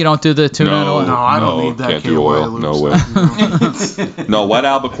oil? You don't do the tuna in oil? No, I don't need that. Can't do oil. No way. No, white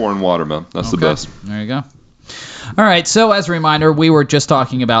albacore and water, man. That's the best. There you go. All right, so as a reminder, we were just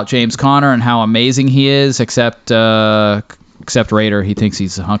talking about James Conner and how amazing he is, except Raider, he thinks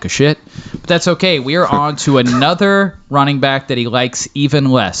he's a hunk of shit. But that's okay. We are on to another running back that he likes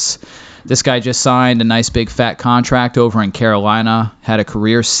even less. This guy just signed a nice big fat contract over in Carolina, had a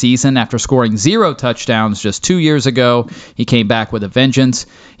career season after scoring 0 touchdowns just 2 years ago. He came back with a vengeance.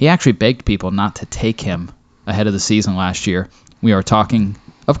 He actually begged people not to take him ahead of the season last year. We are talking,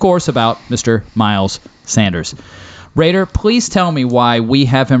 of course, about Mr. Miles Sanders. Raider, please tell me why we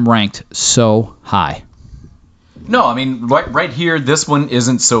have him ranked so high. No, I mean, right here, this one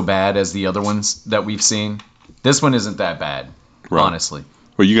isn't so bad as the other ones that we've seen. This one isn't that bad, honestly.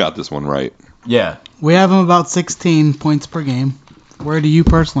 Well, you got this one right. Yeah. We have him about 16 points per game. Where do you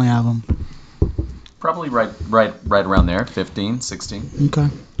personally have him? Probably right around there, 15, 16. Okay. All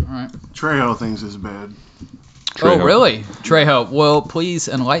right. Trejo thinks it's bad. Trejo. Oh, really? Trejo, well, please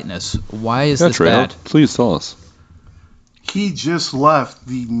enlighten us. Why is this Trejo, bad? please tell us. He just left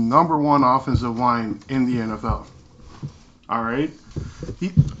the number one offensive line in the NFL. All right?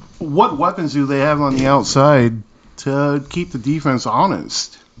 What weapons do they have on the outside to keep the defense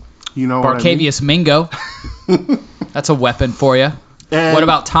honest? You know what I mean? Barcavius Mingo. That's a weapon for you. And What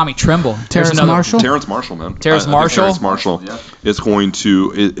about Tommy Trimble? There's another- Marshall? Terrence Marshall, man. Terrence I think Marshall? Terrence Marshall Yeah. is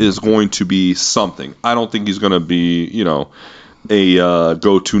going to be something. I don't think he's going to be, a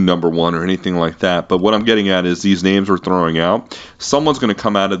go-to number one or anything like that. But what I'm getting at is these names we're throwing out. Someone's going to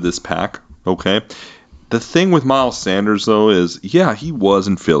come out of this pack, okay? The thing with Miles Sanders, though, is, yeah, he was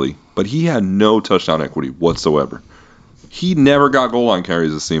in Philly, but he had no touchdown equity whatsoever. He never got goal line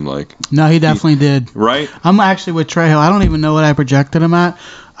carries, it seemed like. No, he definitely did. Right? I'm actually with Trejo. I don't even know what I projected him at.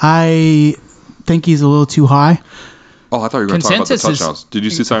 I think he's a little too high. Oh, I thought you were going to talk about the Consensus is- touchdowns. Did you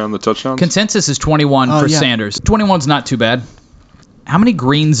see something on the touchdowns? Consensus is 21 Oh, for yeah. Sanders. 21's not too bad. How many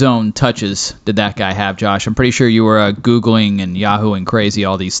green zone touches did that guy have, Josh? I'm pretty sure you were Googling and Yahooing crazy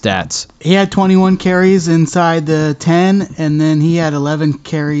all these stats. He had 21 carries inside the 10, and then he had 11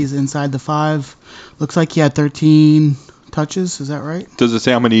 carries inside the 5. Looks like he had 13 touches. Is that right? Does it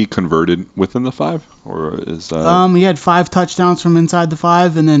say how many he converted within the 5? Or is that... He had 5 touchdowns from inside the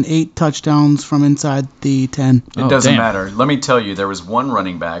 5, and then 8 touchdowns from inside the 10. It Oh, doesn't damn. matter. Let me tell you, there was one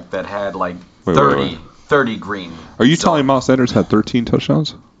running back that had like Wait, 30, wait. 30 green. Are you So- telling Miles Sanders had 13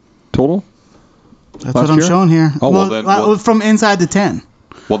 touchdowns total? That's Last what I'm year? showing here. Oh, well, then- From inside the 10.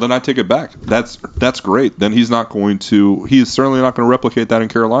 Well, then I take it back. That's great. Then he's certainly not going to replicate that in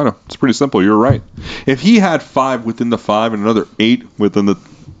Carolina. It's pretty simple. You're right. If he had 5 within the 5 and another 8 within the,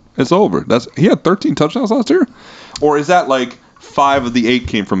 it's over. He had 13 touchdowns last year? Or is that like 5 of the 8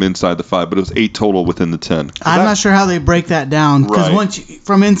 came from inside the 5, but it was 8 total within the 10? I'm not sure how they break that down. Because Right.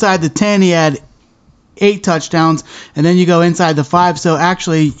 from inside the 10, he had 8 touchdowns, and then you go inside the 5. So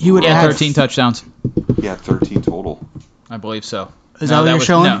actually, he would Yeah, have had 13 touchdowns. He had 13 total. I believe so. Is that what you're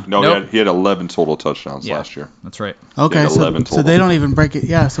showing? No, Nope. he had 11 total touchdowns Yeah. last year. That's right. Okay, had so 11 total. they don't even break it.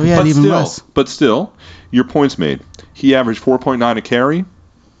 Yeah, so he had even less. But still, your point's made. He averaged 4.9 a carry,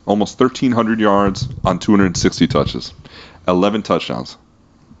 almost 1,300 yards on 260 touches, 11 touchdowns.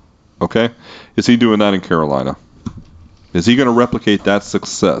 Okay? Is he doing that in Carolina? Is he going to replicate that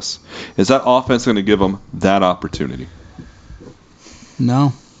success? Is that offense going to give him that opportunity?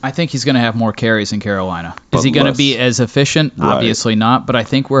 No. I think he's going to have more carries in Carolina. But Is he going to less. be as efficient? Right. Obviously not. But I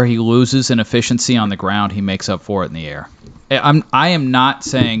think where he loses in efficiency on the ground, he makes up for it in the air. I am not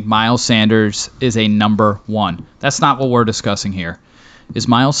saying Miles Sanders is a number 1. That's not what we're discussing here. Is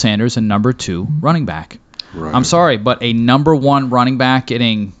Miles Sanders a number 2 running back? Right. I'm sorry, but a number 1 running back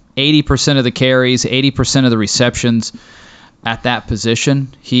getting 80% of the carries, 80% of the receptions at that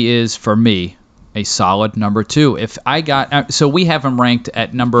position, he is, for me, a solid number 2. If I got so we have him ranked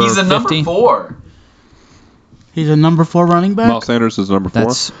at number 50. He's a number 4. He's a number 4 running back? Miles Sanders is number 4? That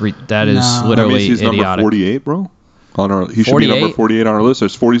is No. That means literally he's number idiotic. 48, bro. He should be 48? number 48 on our list.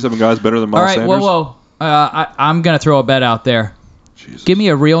 There's 47 guys better than All Miles right, Sanders. whoa. I'm going to throw a bet out there. Jesus. Give me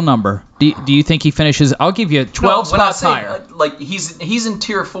a real number. Do you think he finishes? I'll give you 12 when I spots say, higher. like he's in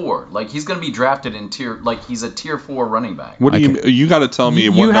tier 4. Like he's going to be drafted in he's a tier 4 running back. What do you got to tell me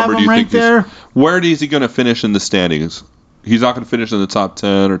You what have number him do you think ranked there? where is he going to finish in the standings? He's not going to finish in the top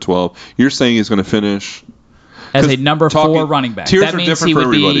 10 or 12. You're saying he's going to finish As a 'cause number 4 talking- running back. tiers That are means different he for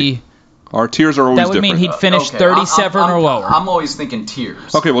would everybody. be. Our tiers are always That would mean different. he'd finish Okay, 37 or lower. I'm always thinking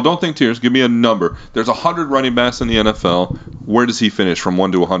tiers. Okay, well, don't think tiers. Give me a number. There's 100 running backs in the NFL. Where does he finish from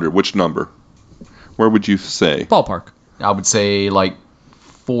 1 to 100? Which number? Where would you say? Ballpark. I would say like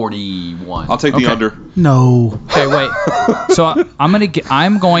 41. I'll take Okay. the under. No. Okay, wait. So I'm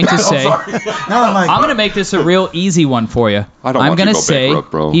going to say No, I'm like, I'm going to make this a real easy one for you. I don't I'm want you gonna to go say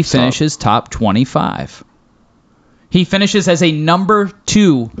bankrupt, bro. he Stop. finishes top 25. He finishes as a number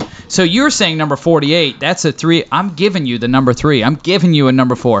 2. So you're saying number 48. That's a 3. I'm giving you the number 3. I'm giving you a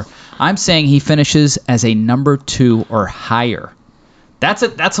number 4. I'm saying he finishes as a number 2 or higher. That's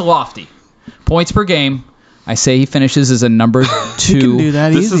a lofty. Points per game. I say he finishes as a number 2. you can do that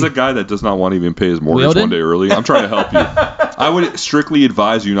This easy. is a guy that does not want to even pay his mortgage Wheeldon? one day early. I'm trying to help you. I would strictly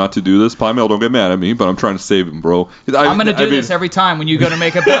advise you not to do this. Plymel, don't get mad at me, but I'm trying to save him, bro. I'm going to do this every time when you go to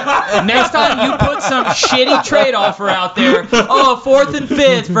make a bet. Next time you put some shitty trade offer out there, 4th and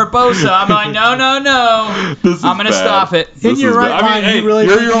 5th for Bosa. I'm like, no. I'm going to stop it. And you're right, Mike. Hey, really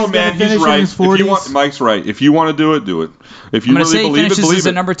you're your own man. He's right. If you want, Mike's right. If you want to do it, do it. If you I'm going to really say he believe it, finishes believe as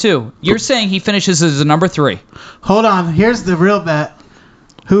a number 2. You're saying he finishes as a number 3. Hold on. Here's the real bet.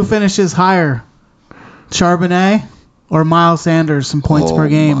 Who finishes higher, Charbonnet or Miles Sanders in points per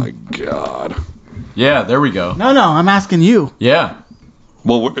game? Oh, my God. Yeah, there we go. No, I'm asking you. Yeah.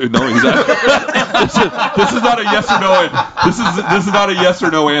 Well, no, he's this is not a yes or no. This is not a yes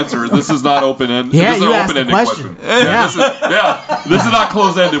or no answer. This is not open-ended. Yeah, this is you an asked the open-ended question. This is not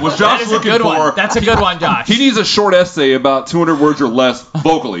closed-ended. Was Josh looking for? That's a good one, Josh. He needs a short essay about 200 words or less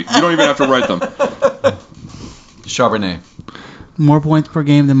vocally. You don't even have to write them. Charbonnet. More points per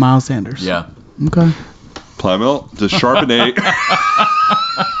game than Miles Sanders. Yeah. Okay. Plymel, does Charbonnet...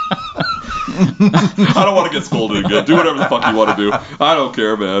 I don't want to get scolded again. Do whatever the fuck you want to do. I don't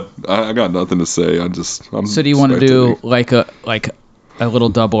care, man. I got nothing to say. I'm So do you want to do like a little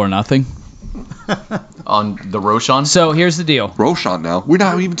double or nothing? On the Roshan? So here's the deal. Roshan now. We're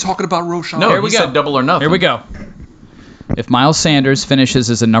not even talking about Roshan. No, Here we he go. said double or nothing. Here we go. If Miles Sanders finishes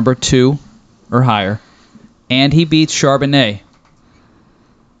as a number 2 or higher, and he beats Charbonnet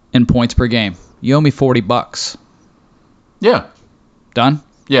in points per game, you owe me $40. Yeah. Done?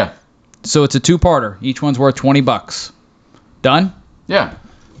 Yeah. So it's a 2-parter. Each one's worth $20. Done? Yeah.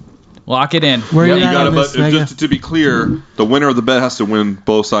 Lock it in. Where Yeah, you you at gotta, on but this, Vega? just to be clear, the winner of the bet has to win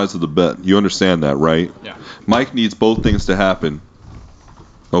both sides of the bet. You understand that, right? Yeah. Mike needs both things to happen.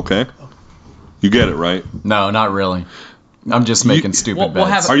 Okay? You get it, right? No, not really. I'm just making stupid We'll bets.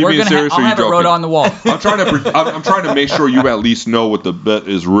 have, Are you we're being gonna serious or I'll are you have it wrote joking? on the wall. I'm trying to make sure you at least know what the bet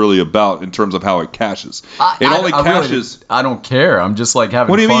is really about in terms of how it cashes. It only cashes. Really, I don't care. I'm just like having fun.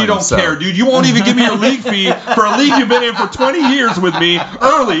 What do you mean you don't so. care, dude? You won't even give me your league fee for a league you've been in for 20 years with me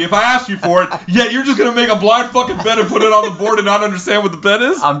early if I asked you for it, yet you're just going to make a blind fucking bet and put it on the board and not understand what the bet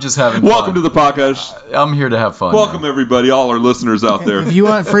is? I'm just having Welcome fun. to the podcast. I'm here to have fun. Welcome, everybody, all our listeners out there. If you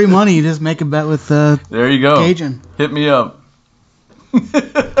want free money, you just make a bet with There you go. Cajun. Hit me up.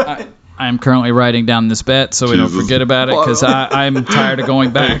 I'm currently writing down this bet so we don't Jesus. forget about it because I'm tired of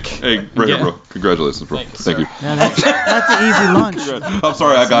going back. Hey, right here, bro. Congratulations, bro. Thank you. Yeah, that's an easy lunch. I'm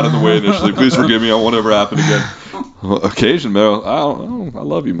sorry I got in the way initially. Please forgive me. I won't ever happen again. Well, occasion, man. I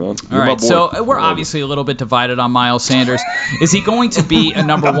love you, man. You're All my right, boy. so we're obviously a little bit divided on Miles Sanders. Is he going to be a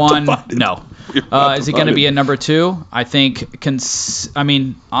number 1? No. Is he going to be a number 2? I think,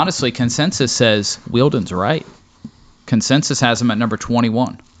 honestly, consensus says Wheeldon's right. Consensus has him at number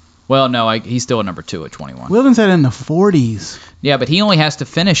 21. Well, no, he's still a number 2 at 21. Wheeldon said in the 40s. Yeah, but he only has to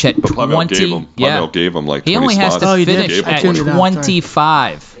finish at 20. Plymel gave him like 20 He only has spots. to he did. finish I at tuned it out, sorry.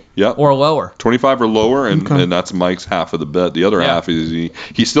 25 Yep. or lower. 25 or lower, and, Okay. and that's Mike's half of the bet. The other Yeah. half is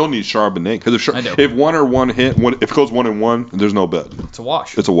he still needs Charbonnet because I do. if one hit, if it goes 1 and 1, there's no bet. It's a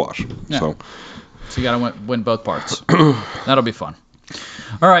wash. It's a wash. Yeah. So So you got to win both parts. That'll be fun.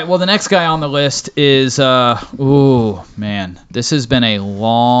 All right, well, the next guy on the list is, man, this has been a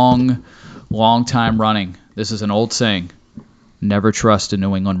long time running. This is an old saying. Never trust a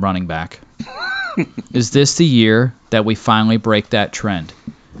New England running back. Is this the year that we finally break that trend?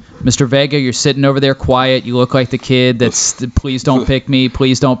 Mr. Vega, you're sitting over there quiet. You look like the kid that's, please don't pick me,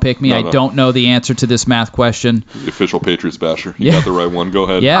 please don't pick me. No, I no. don't know the answer to this math question. the official Patriots basher. You Yeah. got the right one. Go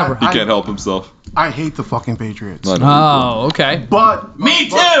ahead. Yeah. He can't help himself. I hate the fucking Patriots. I know. Oh, okay. But Me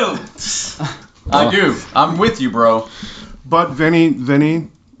too. I do. I'm with you, bro. But Vinny,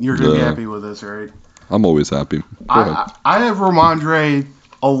 you're gonna be Yeah. happy with this, right? I'm always happy. Go ahead. I have Ramondre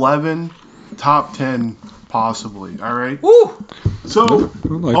 11, top 10 possibly. All right. Woo! So I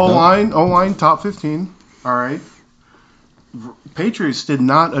like that. O-line top 15. All right. Patriots did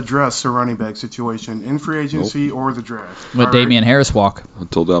not address the running back situation in free agency or the draft. Let all Damian Harris walk.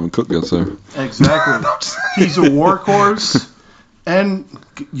 Until Dalvin Cook gets there. right? Exactly. He's a workhorse, and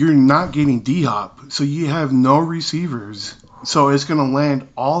you're not getting D-Hop, so you have no receivers. So it's going to land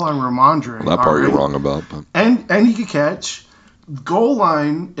all on Ramondre. That all part you're right? wrong about. But And he can catch. Goal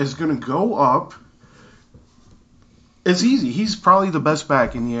line is going to go up. It's easy. He's probably the best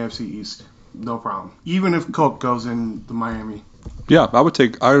back in the AFC East. No problem. Even if Cook goes in the Miami. yeah, I would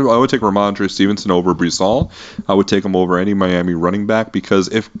take Ramondre Stevenson over Brees Hall. I would take him over any Miami running back because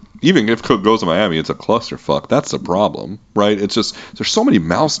even if Cook goes to Miami, it's a clusterfuck. That's the problem, right? It's just there's so many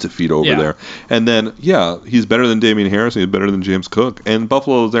mouths to feed over there. And then he's better than Damian Harris. He's better than James Cook. And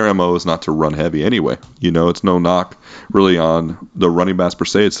Buffalo's their MO is not to run heavy anyway. It's no knock really on the running backs per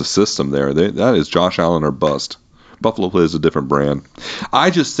se. It's the system there. That is Josh Allen or bust. Buffalo plays a different brand. I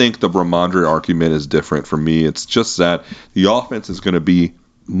just think the Ramondre argument is different for me. It's just that the offense is going to be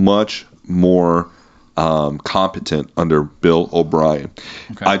much more competent under Bill O'Brien.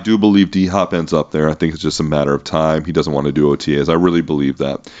 Okay. I do believe D-Hop ends up there. I think it's just a matter of time. He doesn't want to do OTAs. I really believe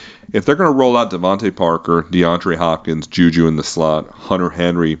that. If they're going to roll out Devontae Parker, DeAndre Hopkins, Juju in the slot, Hunter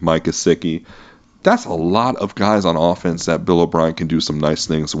Henry, Mike Gesicki, that's a lot of guys on offense that Bill O'Brien can do some nice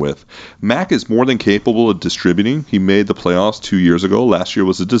things with. Mac is more than capable of distributing. He made the playoffs 2 years ago. Last year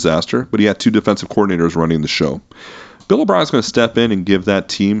was a disaster, but he had 2 defensive coordinators running the show. Bill O'Brien's going to step in and give that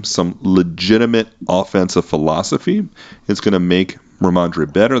team some legitimate offensive philosophy. It's going to make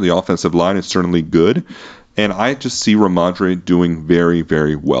Ramondre better. The offensive line is certainly good. And I just see Ramondre doing very,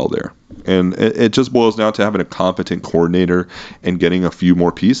 very well there. And it just boils down to having a competent coordinator and getting a few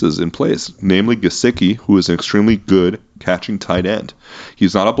more pieces in place, namely Gesicki, who is an extremely good catching tight end.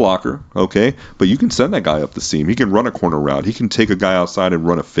 He's not a blocker, okay, but you can send that guy up the seam. He can run a corner route. He can take a guy outside and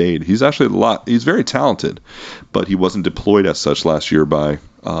run a fade. He's actually he's very talented, but he wasn't deployed as such last year by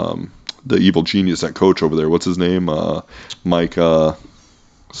the evil genius at coach over there. What's his name? Mike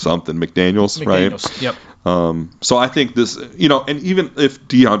something, McDaniels, right? Yep. So I think this, and even if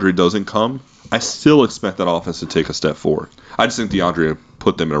DeAndre doesn't come, I still expect that offense to take a step forward. I just think DeAndre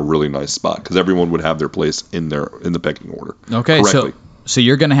put them in a really nice spot because everyone would have their place in the pecking order. Okay, correctly. so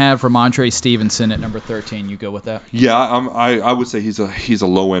you're going to have Ramondre Stevenson at number 13. You go with that? Yeah, I would say he's a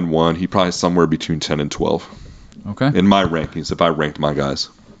low end one. He probably somewhere between 10 and 12. Okay. In my rankings, if I ranked my guys.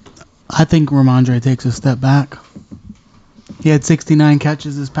 I think Ramondre takes a step back. He had 69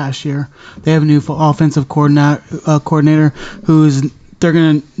 catches this past year. They have a new offensive coordinator they're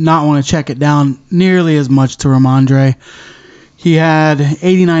going to not want to check it down nearly as much to Ramondre. He had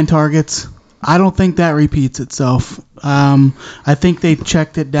 89 targets. I don't think that repeats itself. I think they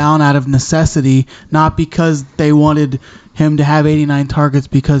checked it down out of necessity, not because they wanted him to have 89 targets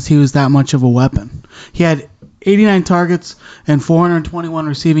because he was that much of a weapon. He had 89 targets and 421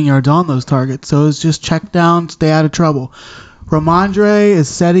 receiving yards on those targets. So it's just check down, stay out of trouble. Ramondre is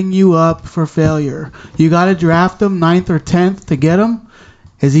setting you up for failure. You got to draft him 9th or 10th to get him.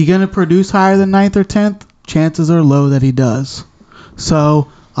 Is he going to produce higher than 9th or 10th? Chances are low that he does.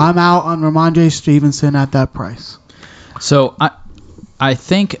 So I'm out on Ramondre Stevenson at that price. So I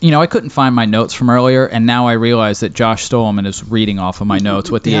think, I couldn't find my notes from earlier, and now I realize that Josh Stolman is reading off of my notes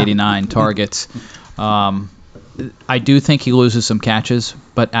with the 89 targets. I do think he loses some catches,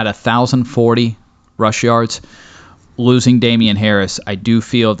 but at 1,040 rush yards, losing Damian Harris, I do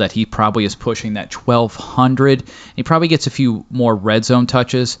feel that he probably is pushing that 1,200. He probably gets a few more red zone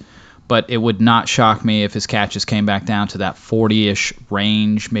touches, but it would not shock me if his catches came back down to that 40-ish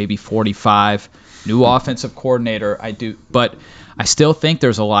range, maybe 45. New offensive coordinator, but I still think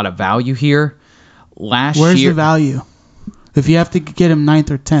there's a lot of value here. Where's the value? If you have to get him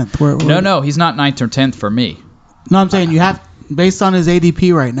 9th or 10th, No, he's not 9th or 10th for me. No, I'm saying you have, based on his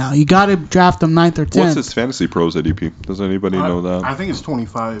ADP right now, you got to draft him 9th or 10th. What's his Fantasy Pros ADP? Does anybody know that? I think it's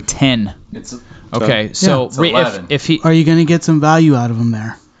 25. 10. Okay, so if he, are you going to get some value out of him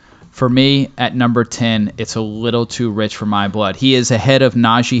there? For me, at number 10, it's a little too rich for my blood. He is ahead of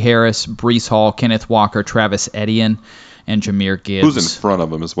Najee Harris, Breece Hall, Kenneth Walker, Travis Etienne, and Jameer Gibbs. Who's in front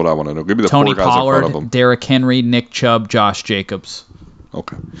of him is what I want to know. Give me the Tony 4 guys Pollard, in front of him. Derrick Henry, Nick Chubb, Josh Jacobs.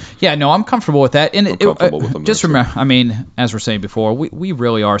 Okay. Yeah, no, I'm comfortable with that. And I'm comfortable with them just there, remember, as we're saying before, we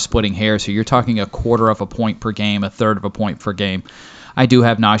really are splitting hairs here. You're talking a quarter of a point per game, a third of a point per game. I do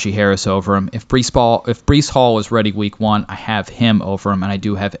have Najee Harris over him. If Breece Hall is ready week 1, I have him over him, and I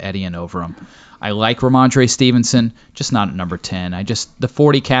do have Etienne over him. I like Ramondre Stevenson, just not at number 10. The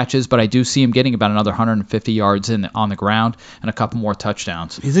 40 catches, but I do see him getting about another 150 yards on the ground and a couple more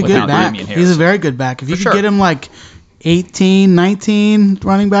touchdowns. He's a good back. He's a very good back. If you could get him like 18, 19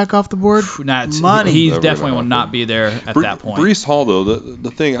 running back off the board, money. He definitely will not be there at that point. Breece Hall, though,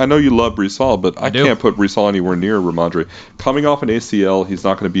 the thing, I know you love Breece Hall, but I can't put Breece Hall anywhere near Ramondre. Coming off an ACL, he's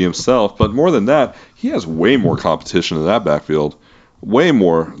not going to be himself, but more than that, he has way more competition in that backfield. Way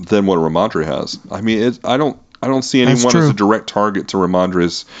more than what Ramondre has. I mean, I don't see anyone as a direct target to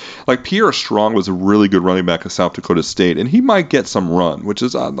Ramondre's. Like, Pierre Strong was a really good running back at South Dakota State, and he might get some run, which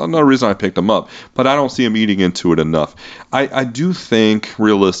is another reason I picked him up. But I don't see him eating into it enough. I do think,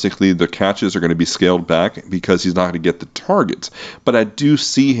 realistically, the catches are going to be scaled back because he's not going to get the targets. But I do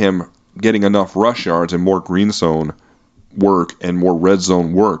see him getting enough rush yards and more green zone work and more red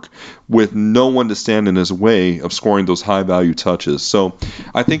zone work with no one to stand in his way of scoring those high value touches. So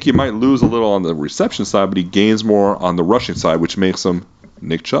I think he might lose a little on the reception side, but he gains more on the rushing side, which makes him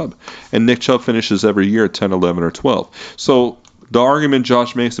Nick Chubb. And Nick Chubb finishes every year at 10, 11, or 12. So the argument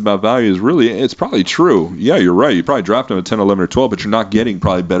Josh makes about value is really, it's probably true. Yeah, you're right. You probably draft him at 10, 11, or 12, but you're not getting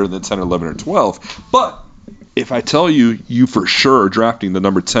probably better than 10, 11, or 12. But if I tell you, you for sure are drafting the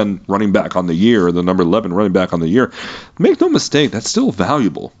number 10 running back on the year or the number 11 running back on the year, make no mistake, that's still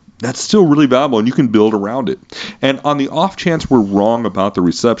valuable. That's still really valuable, and you can build around it. And on the off chance we're wrong about the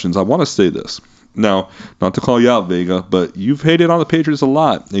receptions, I want to say this. Now, not to call you out, Vega, but you've hated on the Patriots a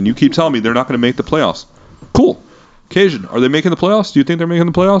lot, and you keep telling me they're not going to make the playoffs. Cool. Cajun, are they making the playoffs? Do you think they're making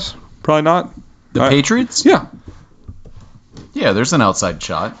the playoffs? Probably not. The Patriots? Yeah. Yeah, there's an outside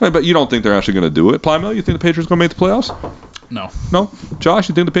shot. Right, but you don't think they're actually going to do it. Plymouth, you think the Patriots are going to make the playoffs? No. No? Josh,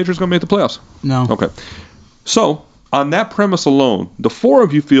 you think the Patriots are going to make the playoffs? No. Okay. So, on that premise alone, the four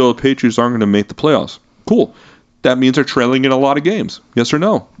of you feel the Patriots aren't going to make the playoffs. Cool. That means they're trailing in a lot of games. Yes or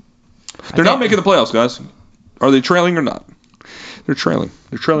no? They're not making the playoffs, guys. Are they trailing or not? They're trailing.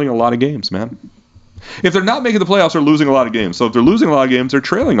 They're trailing a lot of games, man. If they're not making the playoffs, they're losing a lot of games. So if they're losing a lot of games, they're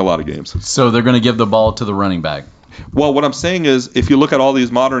trailing a lot of games. So they're going to give the ball to the running back. Well, what I'm saying is, if you look at all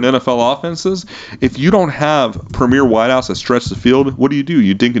these modern NFL offenses, if you don't have premier wideouts that stretch the field, what do?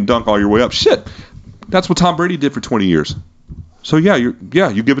 You dink and dunk all your way up. Shit, that's what Tom Brady did for 20 years. So you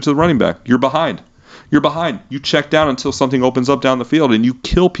give it to the running back. You're behind. You check down until something opens up down the field, and you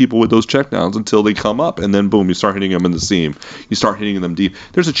kill people with those checkdowns until they come up, and then boom, you start hitting them in the seam. You start hitting them deep.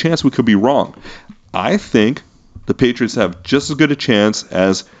 There's a chance we could be wrong. I think the Patriots have just as good a chance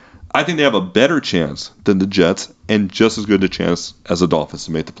as I think they have a better chance than the Jets and just as good a chance as the Dolphins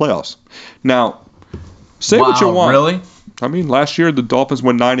to make the playoffs. Now, say what you want. Really? I mean, last year the Dolphins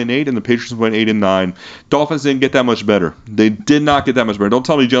went 9-8 and the Patriots went 8-9. Dolphins didn't get that much better. They did not get that much better. Don't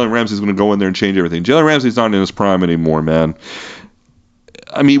tell me Jalen Ramsey's going to go in there and change everything. Jalen Ramsey's not in his prime anymore, man.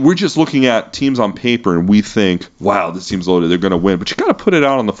 I mean, we're just looking at teams on paper and we think, wow, this team's loaded. They're going to win. But you got to put it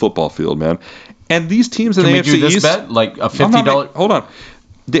out on the football field, man. And these teams in the AFC Can we do this East, bet? Like a $50? Hold on.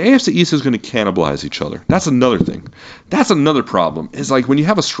 The AFC East is going to cannibalize each other. That's another thing. That's another problem. Is like when you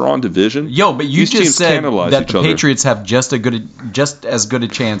have a strong division. Yo, but you these just teams said cannibalize that each the other. Patriots have just as good a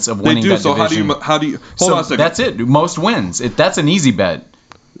chance of winning They do. that So division. how do you? Hold on a second. That's it. Most wins. That's an easy bet.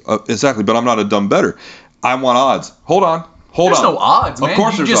 Exactly. But I'm not a dumb bettor. I want odds. Hold on. There's no odds, man. Of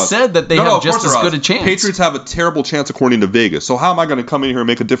course you there's just odds. said that they have just as good a chance. Patriots have a terrible chance according to Vegas. So how am I going to come in here and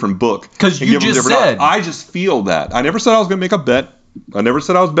make a different book? Because you just said. I just feel that. I never said I was going to make a bet. I never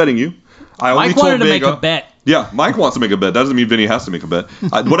said I was betting you. I only Mike told wanted to Vega, make a bet. Yeah, Mike wants to make a bet. That doesn't mean Vinny has to make a bet.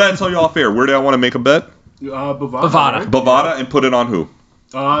 What did I tell you off air? Where did I want to make a bet? Bovada. Bovada. Bovada, and put it on who?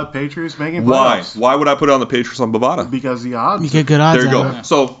 Patriots making Why? playoffs. Why would I put it on the Patriots on Bovada? Because the odds. You get good odds. There you out go. of it.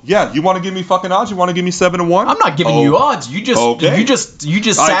 So yeah, you want to give me fucking odds? You want to give me 7-1? I'm not giving you odds. You just Okay. you just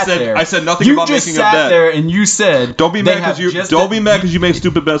sat there. I said nothing about making a bet. You just sat there and you said Don't be mad because you make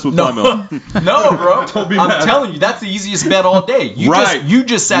stupid bets with Plymouth. No, bro. Don't be I'm mad. telling you, that's the easiest bet all day. You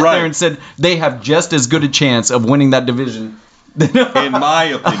just sat there and said they have just as good a chance of winning that division. In my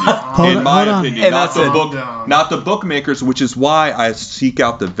opinion. hold on. And Not that's the it. not the bookmakers, which is why I seek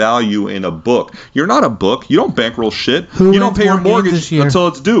out the value in a book. You're not a book. You don't bankroll shit. Who you don't wins pay your more games mortgage this year? until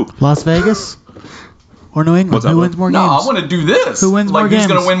it's due. Las Vegas or New England? What's that, Who bro? wins more No, games? I want to do this. Who wins more Who's games?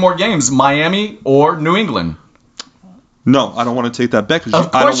 going to win more games, Miami or New England? No, I don't want to take that bet because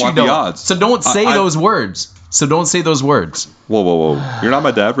Of I course don't want you don't. the odds. So don't say I- those words. So don't say those words. Whoa. You're not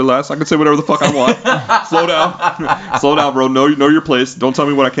my dad. Relax. I can say whatever the fuck I want. Slow down. Slow down, bro. Know your place. Don't tell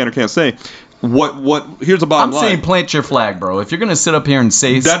me what I can or can't say. Here's the bottom I'm line. saying plant your flag, bro. If you're going to sit up here and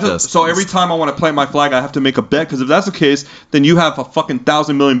say this. So every time I want to plant my flag, I have to make a bet. Because if that's the case, then you have a fucking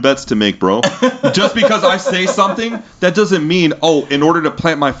 1,000 million bets to make, bro. Just because I say something, that doesn't mean, in order to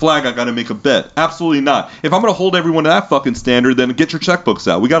plant my flag, I got to make a bet. Absolutely not. If I'm going to hold everyone to that fucking standard, then get your checkbooks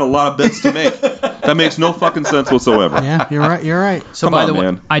out. We got a lot of bets to make. That makes no fucking sense whatsoever. Yeah, you're right. You're right. So Come by on, the way,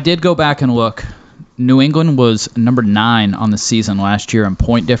 man. I did go back and look. New England was number 9 on the season last year in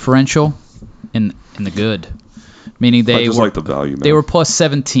point differential in the good, meaning I they just were like the value, man. they were plus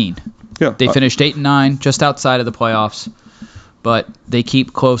 17. Yeah, They finished 8-9, just outside of the playoffs, but they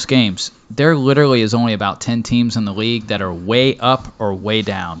keep close games. There literally is only about 10 teams in the league that are way up or way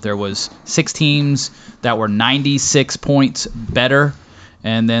down. There was 6 teams that were 96 points better,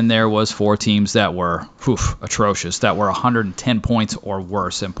 and then there was 4 teams that were atrocious, that were 110 points or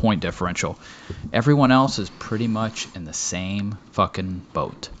worse in point differential. Everyone else is pretty much in the same fucking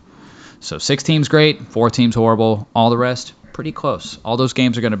boat. So 6 teams great, 4 teams horrible, all the rest pretty close. All those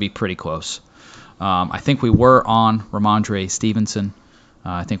games are going to be pretty close. I think we were on Ramondre Stevenson.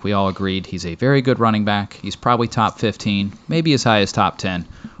 I think we all agreed he's a very good running back. He's probably top 15, maybe as high as top 10.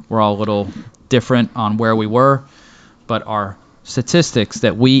 We're all a little different on where we were, but our statistics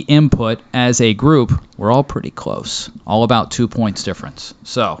that we input as a group, we're all pretty close. All about 2 points difference.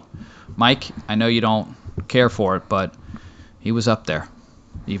 So, Mike, I know you don't care for it, but he was up there,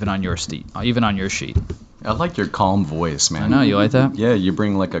 even on your sheet. I like your calm voice, man. I know, you like that? Yeah, you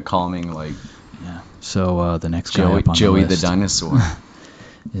bring like a calming, like Yeah. So the next guy up on Joey the list the dinosaur.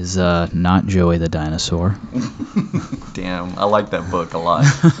 is not Joey the dinosaur. Damn, I like that book a lot.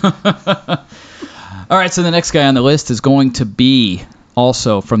 All right, so the next guy on the list is going to be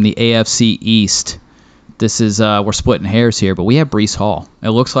also from the AFC East. This is, we're splitting hairs here, but we have Breece Hall. It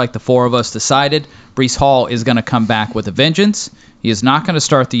looks like the four of us decided Breece Hall is going to come back with a vengeance. He is not going to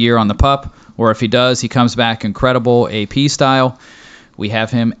start the year on the pup, or if he does, he comes back incredible AP style. We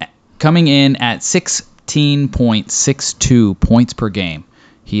have him coming in at 16.62 points per game.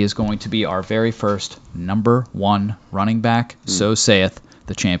 He is going to be our very first number one running back, so saith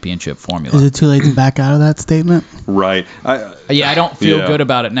the championship formula. Is it too late to back out of that statement? Right. I don't feel good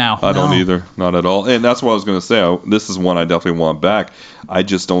about it now. I don't either. Not at all. And that's what I was going to say. This is one I definitely want back. I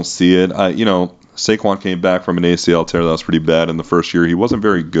just don't see it. Saquon came back from an ACL tear that was pretty bad in the first year. He wasn't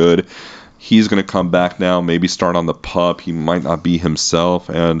very good. He's going to come back now, maybe start on the pup. He might not be himself.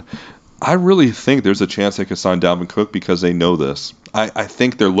 And I really think there's a chance they could sign Dalvin Cook because they know this. I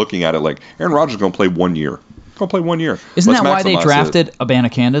think they're looking at it like Aaron Rodgers is going to play 1 year. Going to play 1 year. Isn't that why they drafted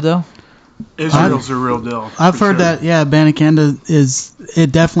Abanikanda, though? Israel's a real deal. I've heard that, Abanikanda is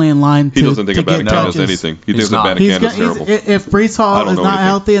definitely in line He doesn't think Abanikanda is anything. He thinks Abanikanda is terrible. If Breece Hall is not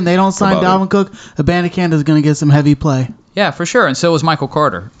healthy and they don't sign Dalvin Cook, Abanikanda is going to get some heavy play. Yeah, for sure, and so was Michael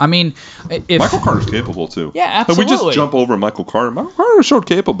Carter. I mean, Michael Carter's capable too. Yeah, absolutely. But we just jump over Michael Carter. Michael Carter showed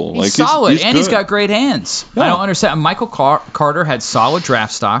capable. He's solid, and he's got great hands. Yeah. I don't understand. Michael Carter had solid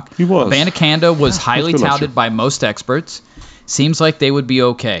draft stock. He was. Abanikanda was highly touted by most experts. Seems like they would be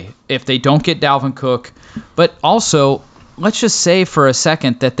okay if they don't get Dalvin Cook. But also, let's just say for a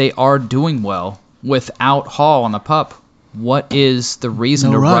second that they are doing well without Hall on the pup. What is the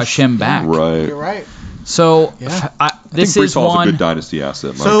reason to rush him back? Right. You're right. So this is one. A good dynasty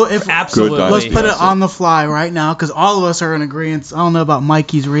asset, Mike. So if absolutely, let's put it on the fly right now because all of us are in agreement. I don't know about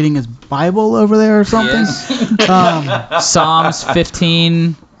Mike; he's reading his Bible over there or something. Yes. Psalms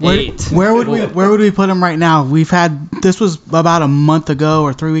 15:8. Where would we put him right now? This was about a month ago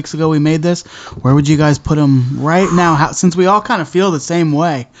or 3 weeks ago. We made this. Where would you guys put him right now? Since we all kind of feel the same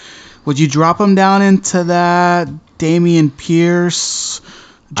way, would you drop him down into that Dameon Pierce?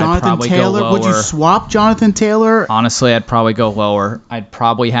 Jonathan Taylor. Would you swap Jonathan Taylor? Honestly, I'd probably go lower. I'd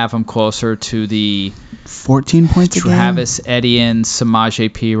probably have him closer to the 14 points a game. Travis Etienne, Samaje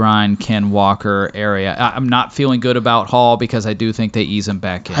Perine, Ken Walker area. I'm not feeling good about Hall because I do think they ease him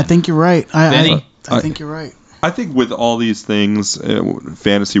back in. I think you're right. Benny? I think you're right. I think with all these things,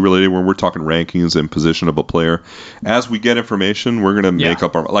 fantasy related, when we're talking rankings and position of a player, as we get information, we're going to make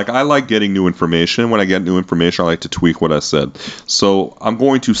up our... Like, I like getting new information. When I get new information, I like to tweak what I said. So I'm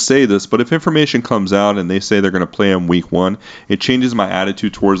going to say this, but if information comes out and they say they're going to play him week 1, it changes my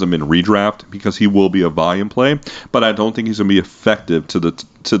attitude towards him in redraft because he will be a volume play, but I don't think he's going to be effective to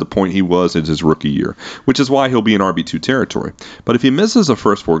the point he was in his rookie year, which is why he'll be in RB2 territory. But if he misses the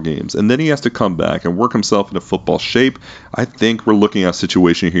first 4 games and then he has to come back and work himself into football shape, I think we're looking at a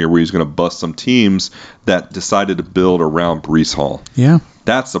situation here where he's going to bust some teams that decided to build around Breece Hall. Yeah.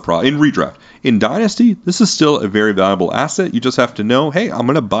 That's the problem. In redraft. In Dynasty, this is still a very valuable asset. You just have to know, hey, I'm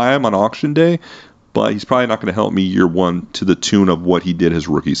going to buy him on auction day, but he's probably not going to help me year 1 to the tune of what he did his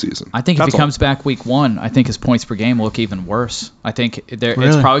rookie season. I think if he comes back week 1, I think his points per game will look even worse. I think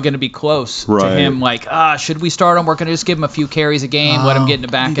it's probably going to be close to him. Like, should we start him? We're going to just give him a few carries a game, let him get in the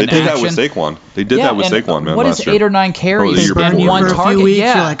back in action. They did that with Saquon. They did that with Saquon, man. What is 8 or 9 carries in one target?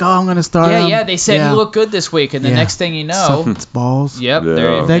 You're like, I'm going to start him. Yeah, they said he looked good this week, and the next thing you know, it's balls. Yep.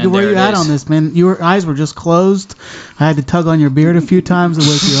 Yeah. Vega, where you at on this, man? Your eyes were just closed. I had to tug on your beard a few times to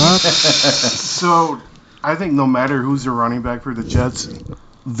wake you up. So I think no matter who's the running back for the Jets,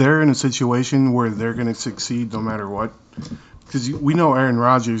 they're in a situation where they're going to succeed no matter what. Because we know Aaron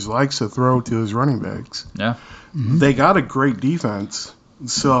Rodgers likes to throw to his running backs. Yeah. Mm-hmm. They got a great defense,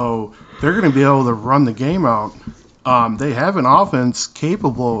 so they're going to be able to run the game out. They have an offense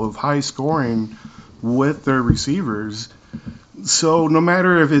capable of high scoring with their receivers. So no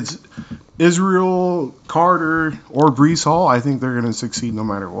matter if it's Israel, Carter, or Breece Hall, I think they're going to succeed no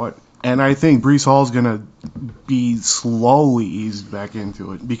matter what. And I think Breece Hall's going to be slowly eased back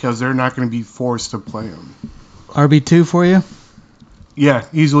into it because they're not going to be forced to play him. RB2 for you? Yeah,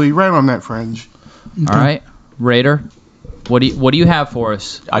 easily. Right on that fringe. Okay. All right. Raider, what do you have for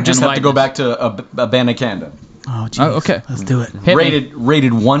us? I just have to go back to Abanikanda. Oh, jeez. Okay. Let's do it. Rated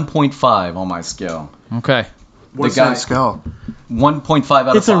 1.5 on my scale. Okay. What's guy- that scale? 1.5 out of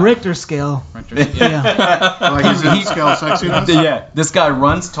 5. It's a Richter scale. Yeah. Like, is it scale sexiness? Yeah, this guy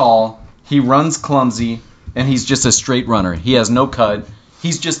runs tall, he runs clumsy, and he's just a straight runner. He has no cut.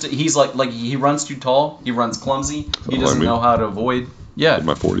 He's like he runs too tall, he runs clumsy, he doesn't know how to avoid. Yeah. In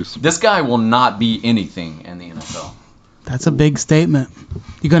my 40s. This guy will not be anything in the NFL. That's a big statement.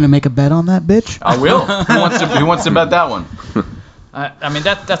 You gonna make a bet on that, bitch? I will. Who wants to bet that one? I mean,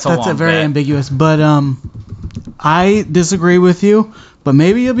 that's a That's long a very bet. ambiguous. But I disagree with you. But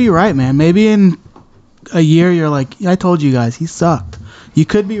maybe you'll be right, man. Maybe in a year you're like, I told you guys, he sucked. You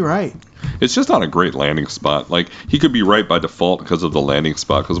could be right. It's just not a great landing spot. Like, he could be right by default because of the landing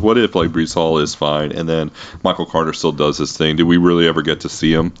spot. Because what if, like, Breece Hall is fine and then Michael Carter still does his thing? Do we really ever get to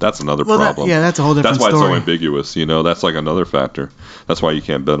see him? That's another problem. That's a whole different That's why story. it's so ambiguous, you know? That's like another factor. That's why you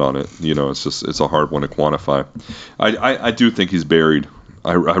can't bet on it. You know, it's a hard one to quantify. I do think he's buried.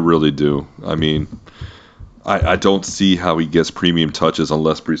 I really do. I mean, I don't see how he gets premium touches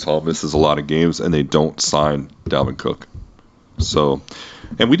unless Breece Hall misses a lot of games and they don't sign Dalvin Cook. So,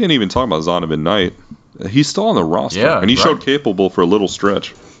 and we didn't even talk about Zonovan Knight. He's still on the roster, and he showed capable for a little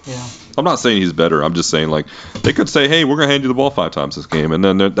stretch. Yeah. I'm not saying he's better. I'm just saying, like, they could say, hey, we're going to hand you the ball 5 times this game, and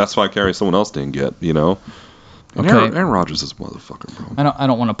then that's why I carry someone else didn't get, you know? And Okay. Aaron Rodgers is a motherfucker, bro. I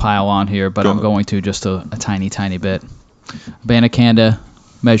don't want to pile on here, but I'm going to just a tiny bit. Banacanda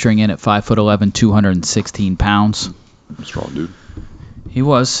measuring in at 5'11", 216 pounds. Strong dude. He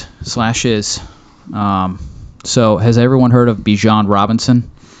was / is. So has everyone heard of Bijan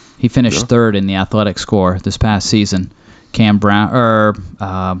Robinson? He finished third in the athletic score this past season. Chase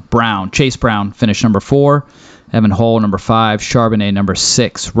Brown finished number 4. Evan Hull number 5. Charbonnet number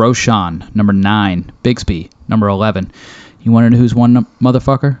 6. Roschon number 9. Bigsby number 11. You want to know who's one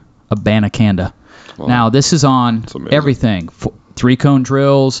motherfucker? A Banacanda. Wow. Now this is on everything: 3-cone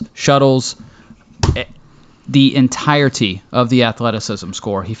drills, shuttles, the entirety of the athleticism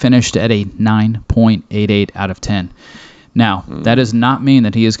score. He finished at a 9.88 out of 10. Now, that does not mean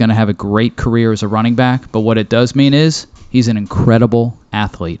that he is going to have a great career as a running back, but what it does mean is he's an incredible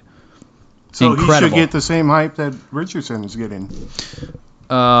athlete. So Incredible. he should get the same hype that Richardson is getting.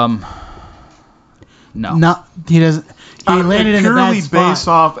 No. No, he doesn't. He landed in a bad purely spot. based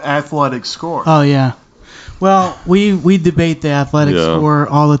off athletic score. Oh yeah. Well, we debate the athletic score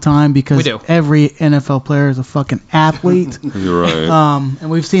all the time because We do. every NFL player is a fucking athlete. You're right.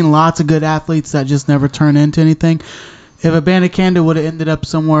 And we've seen lots of good athletes that just never turn into anything. If Abanikanda would have ended up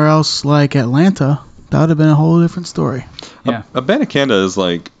somewhere else like Atlanta, that would have been a whole different story. Yeah. Abanikanda is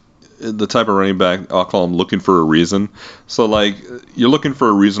like the type of running back I'll call him looking for a reason. So, like, you're looking for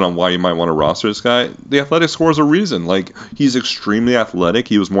a reason on why you might want to roster this guy. The athletic score is a reason. Like, he's extremely athletic.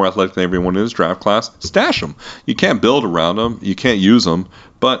 He was more athletic than everyone in his draft class. Stash him. You can't build around him. You can't use him.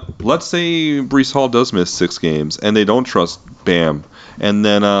 But let's say Breece Hall does miss 6 games and they don't trust Bam. And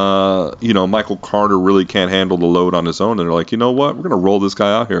then, Michael Carter really can't handle the load on his own. And they're like, you know what? We're going to roll this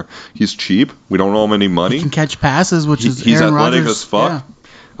guy out here. He's cheap. We don't owe him any money. He can catch passes, which is He's Aaron athletic Rodgers. as fuck. Yeah.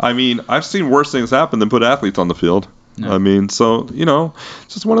 I mean, I've seen worse things happen than put athletes on the field. No. I mean, so,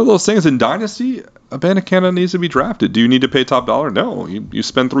 it's just one of those things. In Dynasty, Abanikanda needs to be drafted. Do you need to pay top dollar? No. You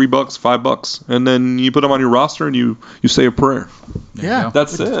spend $3, $5, and then you put him on your roster and you say a prayer. Yeah.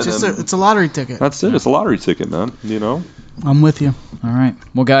 That's it. It's a lottery ticket. That's it. It's a lottery ticket, man. I'm with you. All right.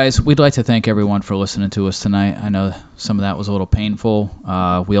 Well, guys, we'd like to thank everyone for listening to us tonight. I know some of that was a little painful.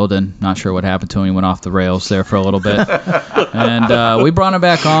 Wheeldon, not sure what happened to him. He went off the rails there for a little bit. And we brought him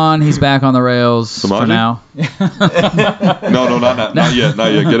back on. He's back on the rails for Samaji? now. No, not yet.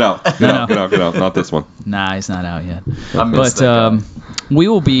 Not yet. Get out. Get out. Not this one. Nah, he's not out yet. I missed that guy. We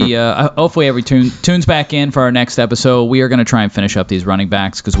will be, hopefully every tunes back in for our next episode. We are going to try and finish up these running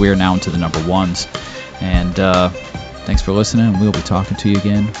backs because we are now into the number ones. And thanks for listening. We'll be talking to you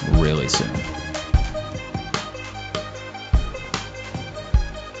again really soon.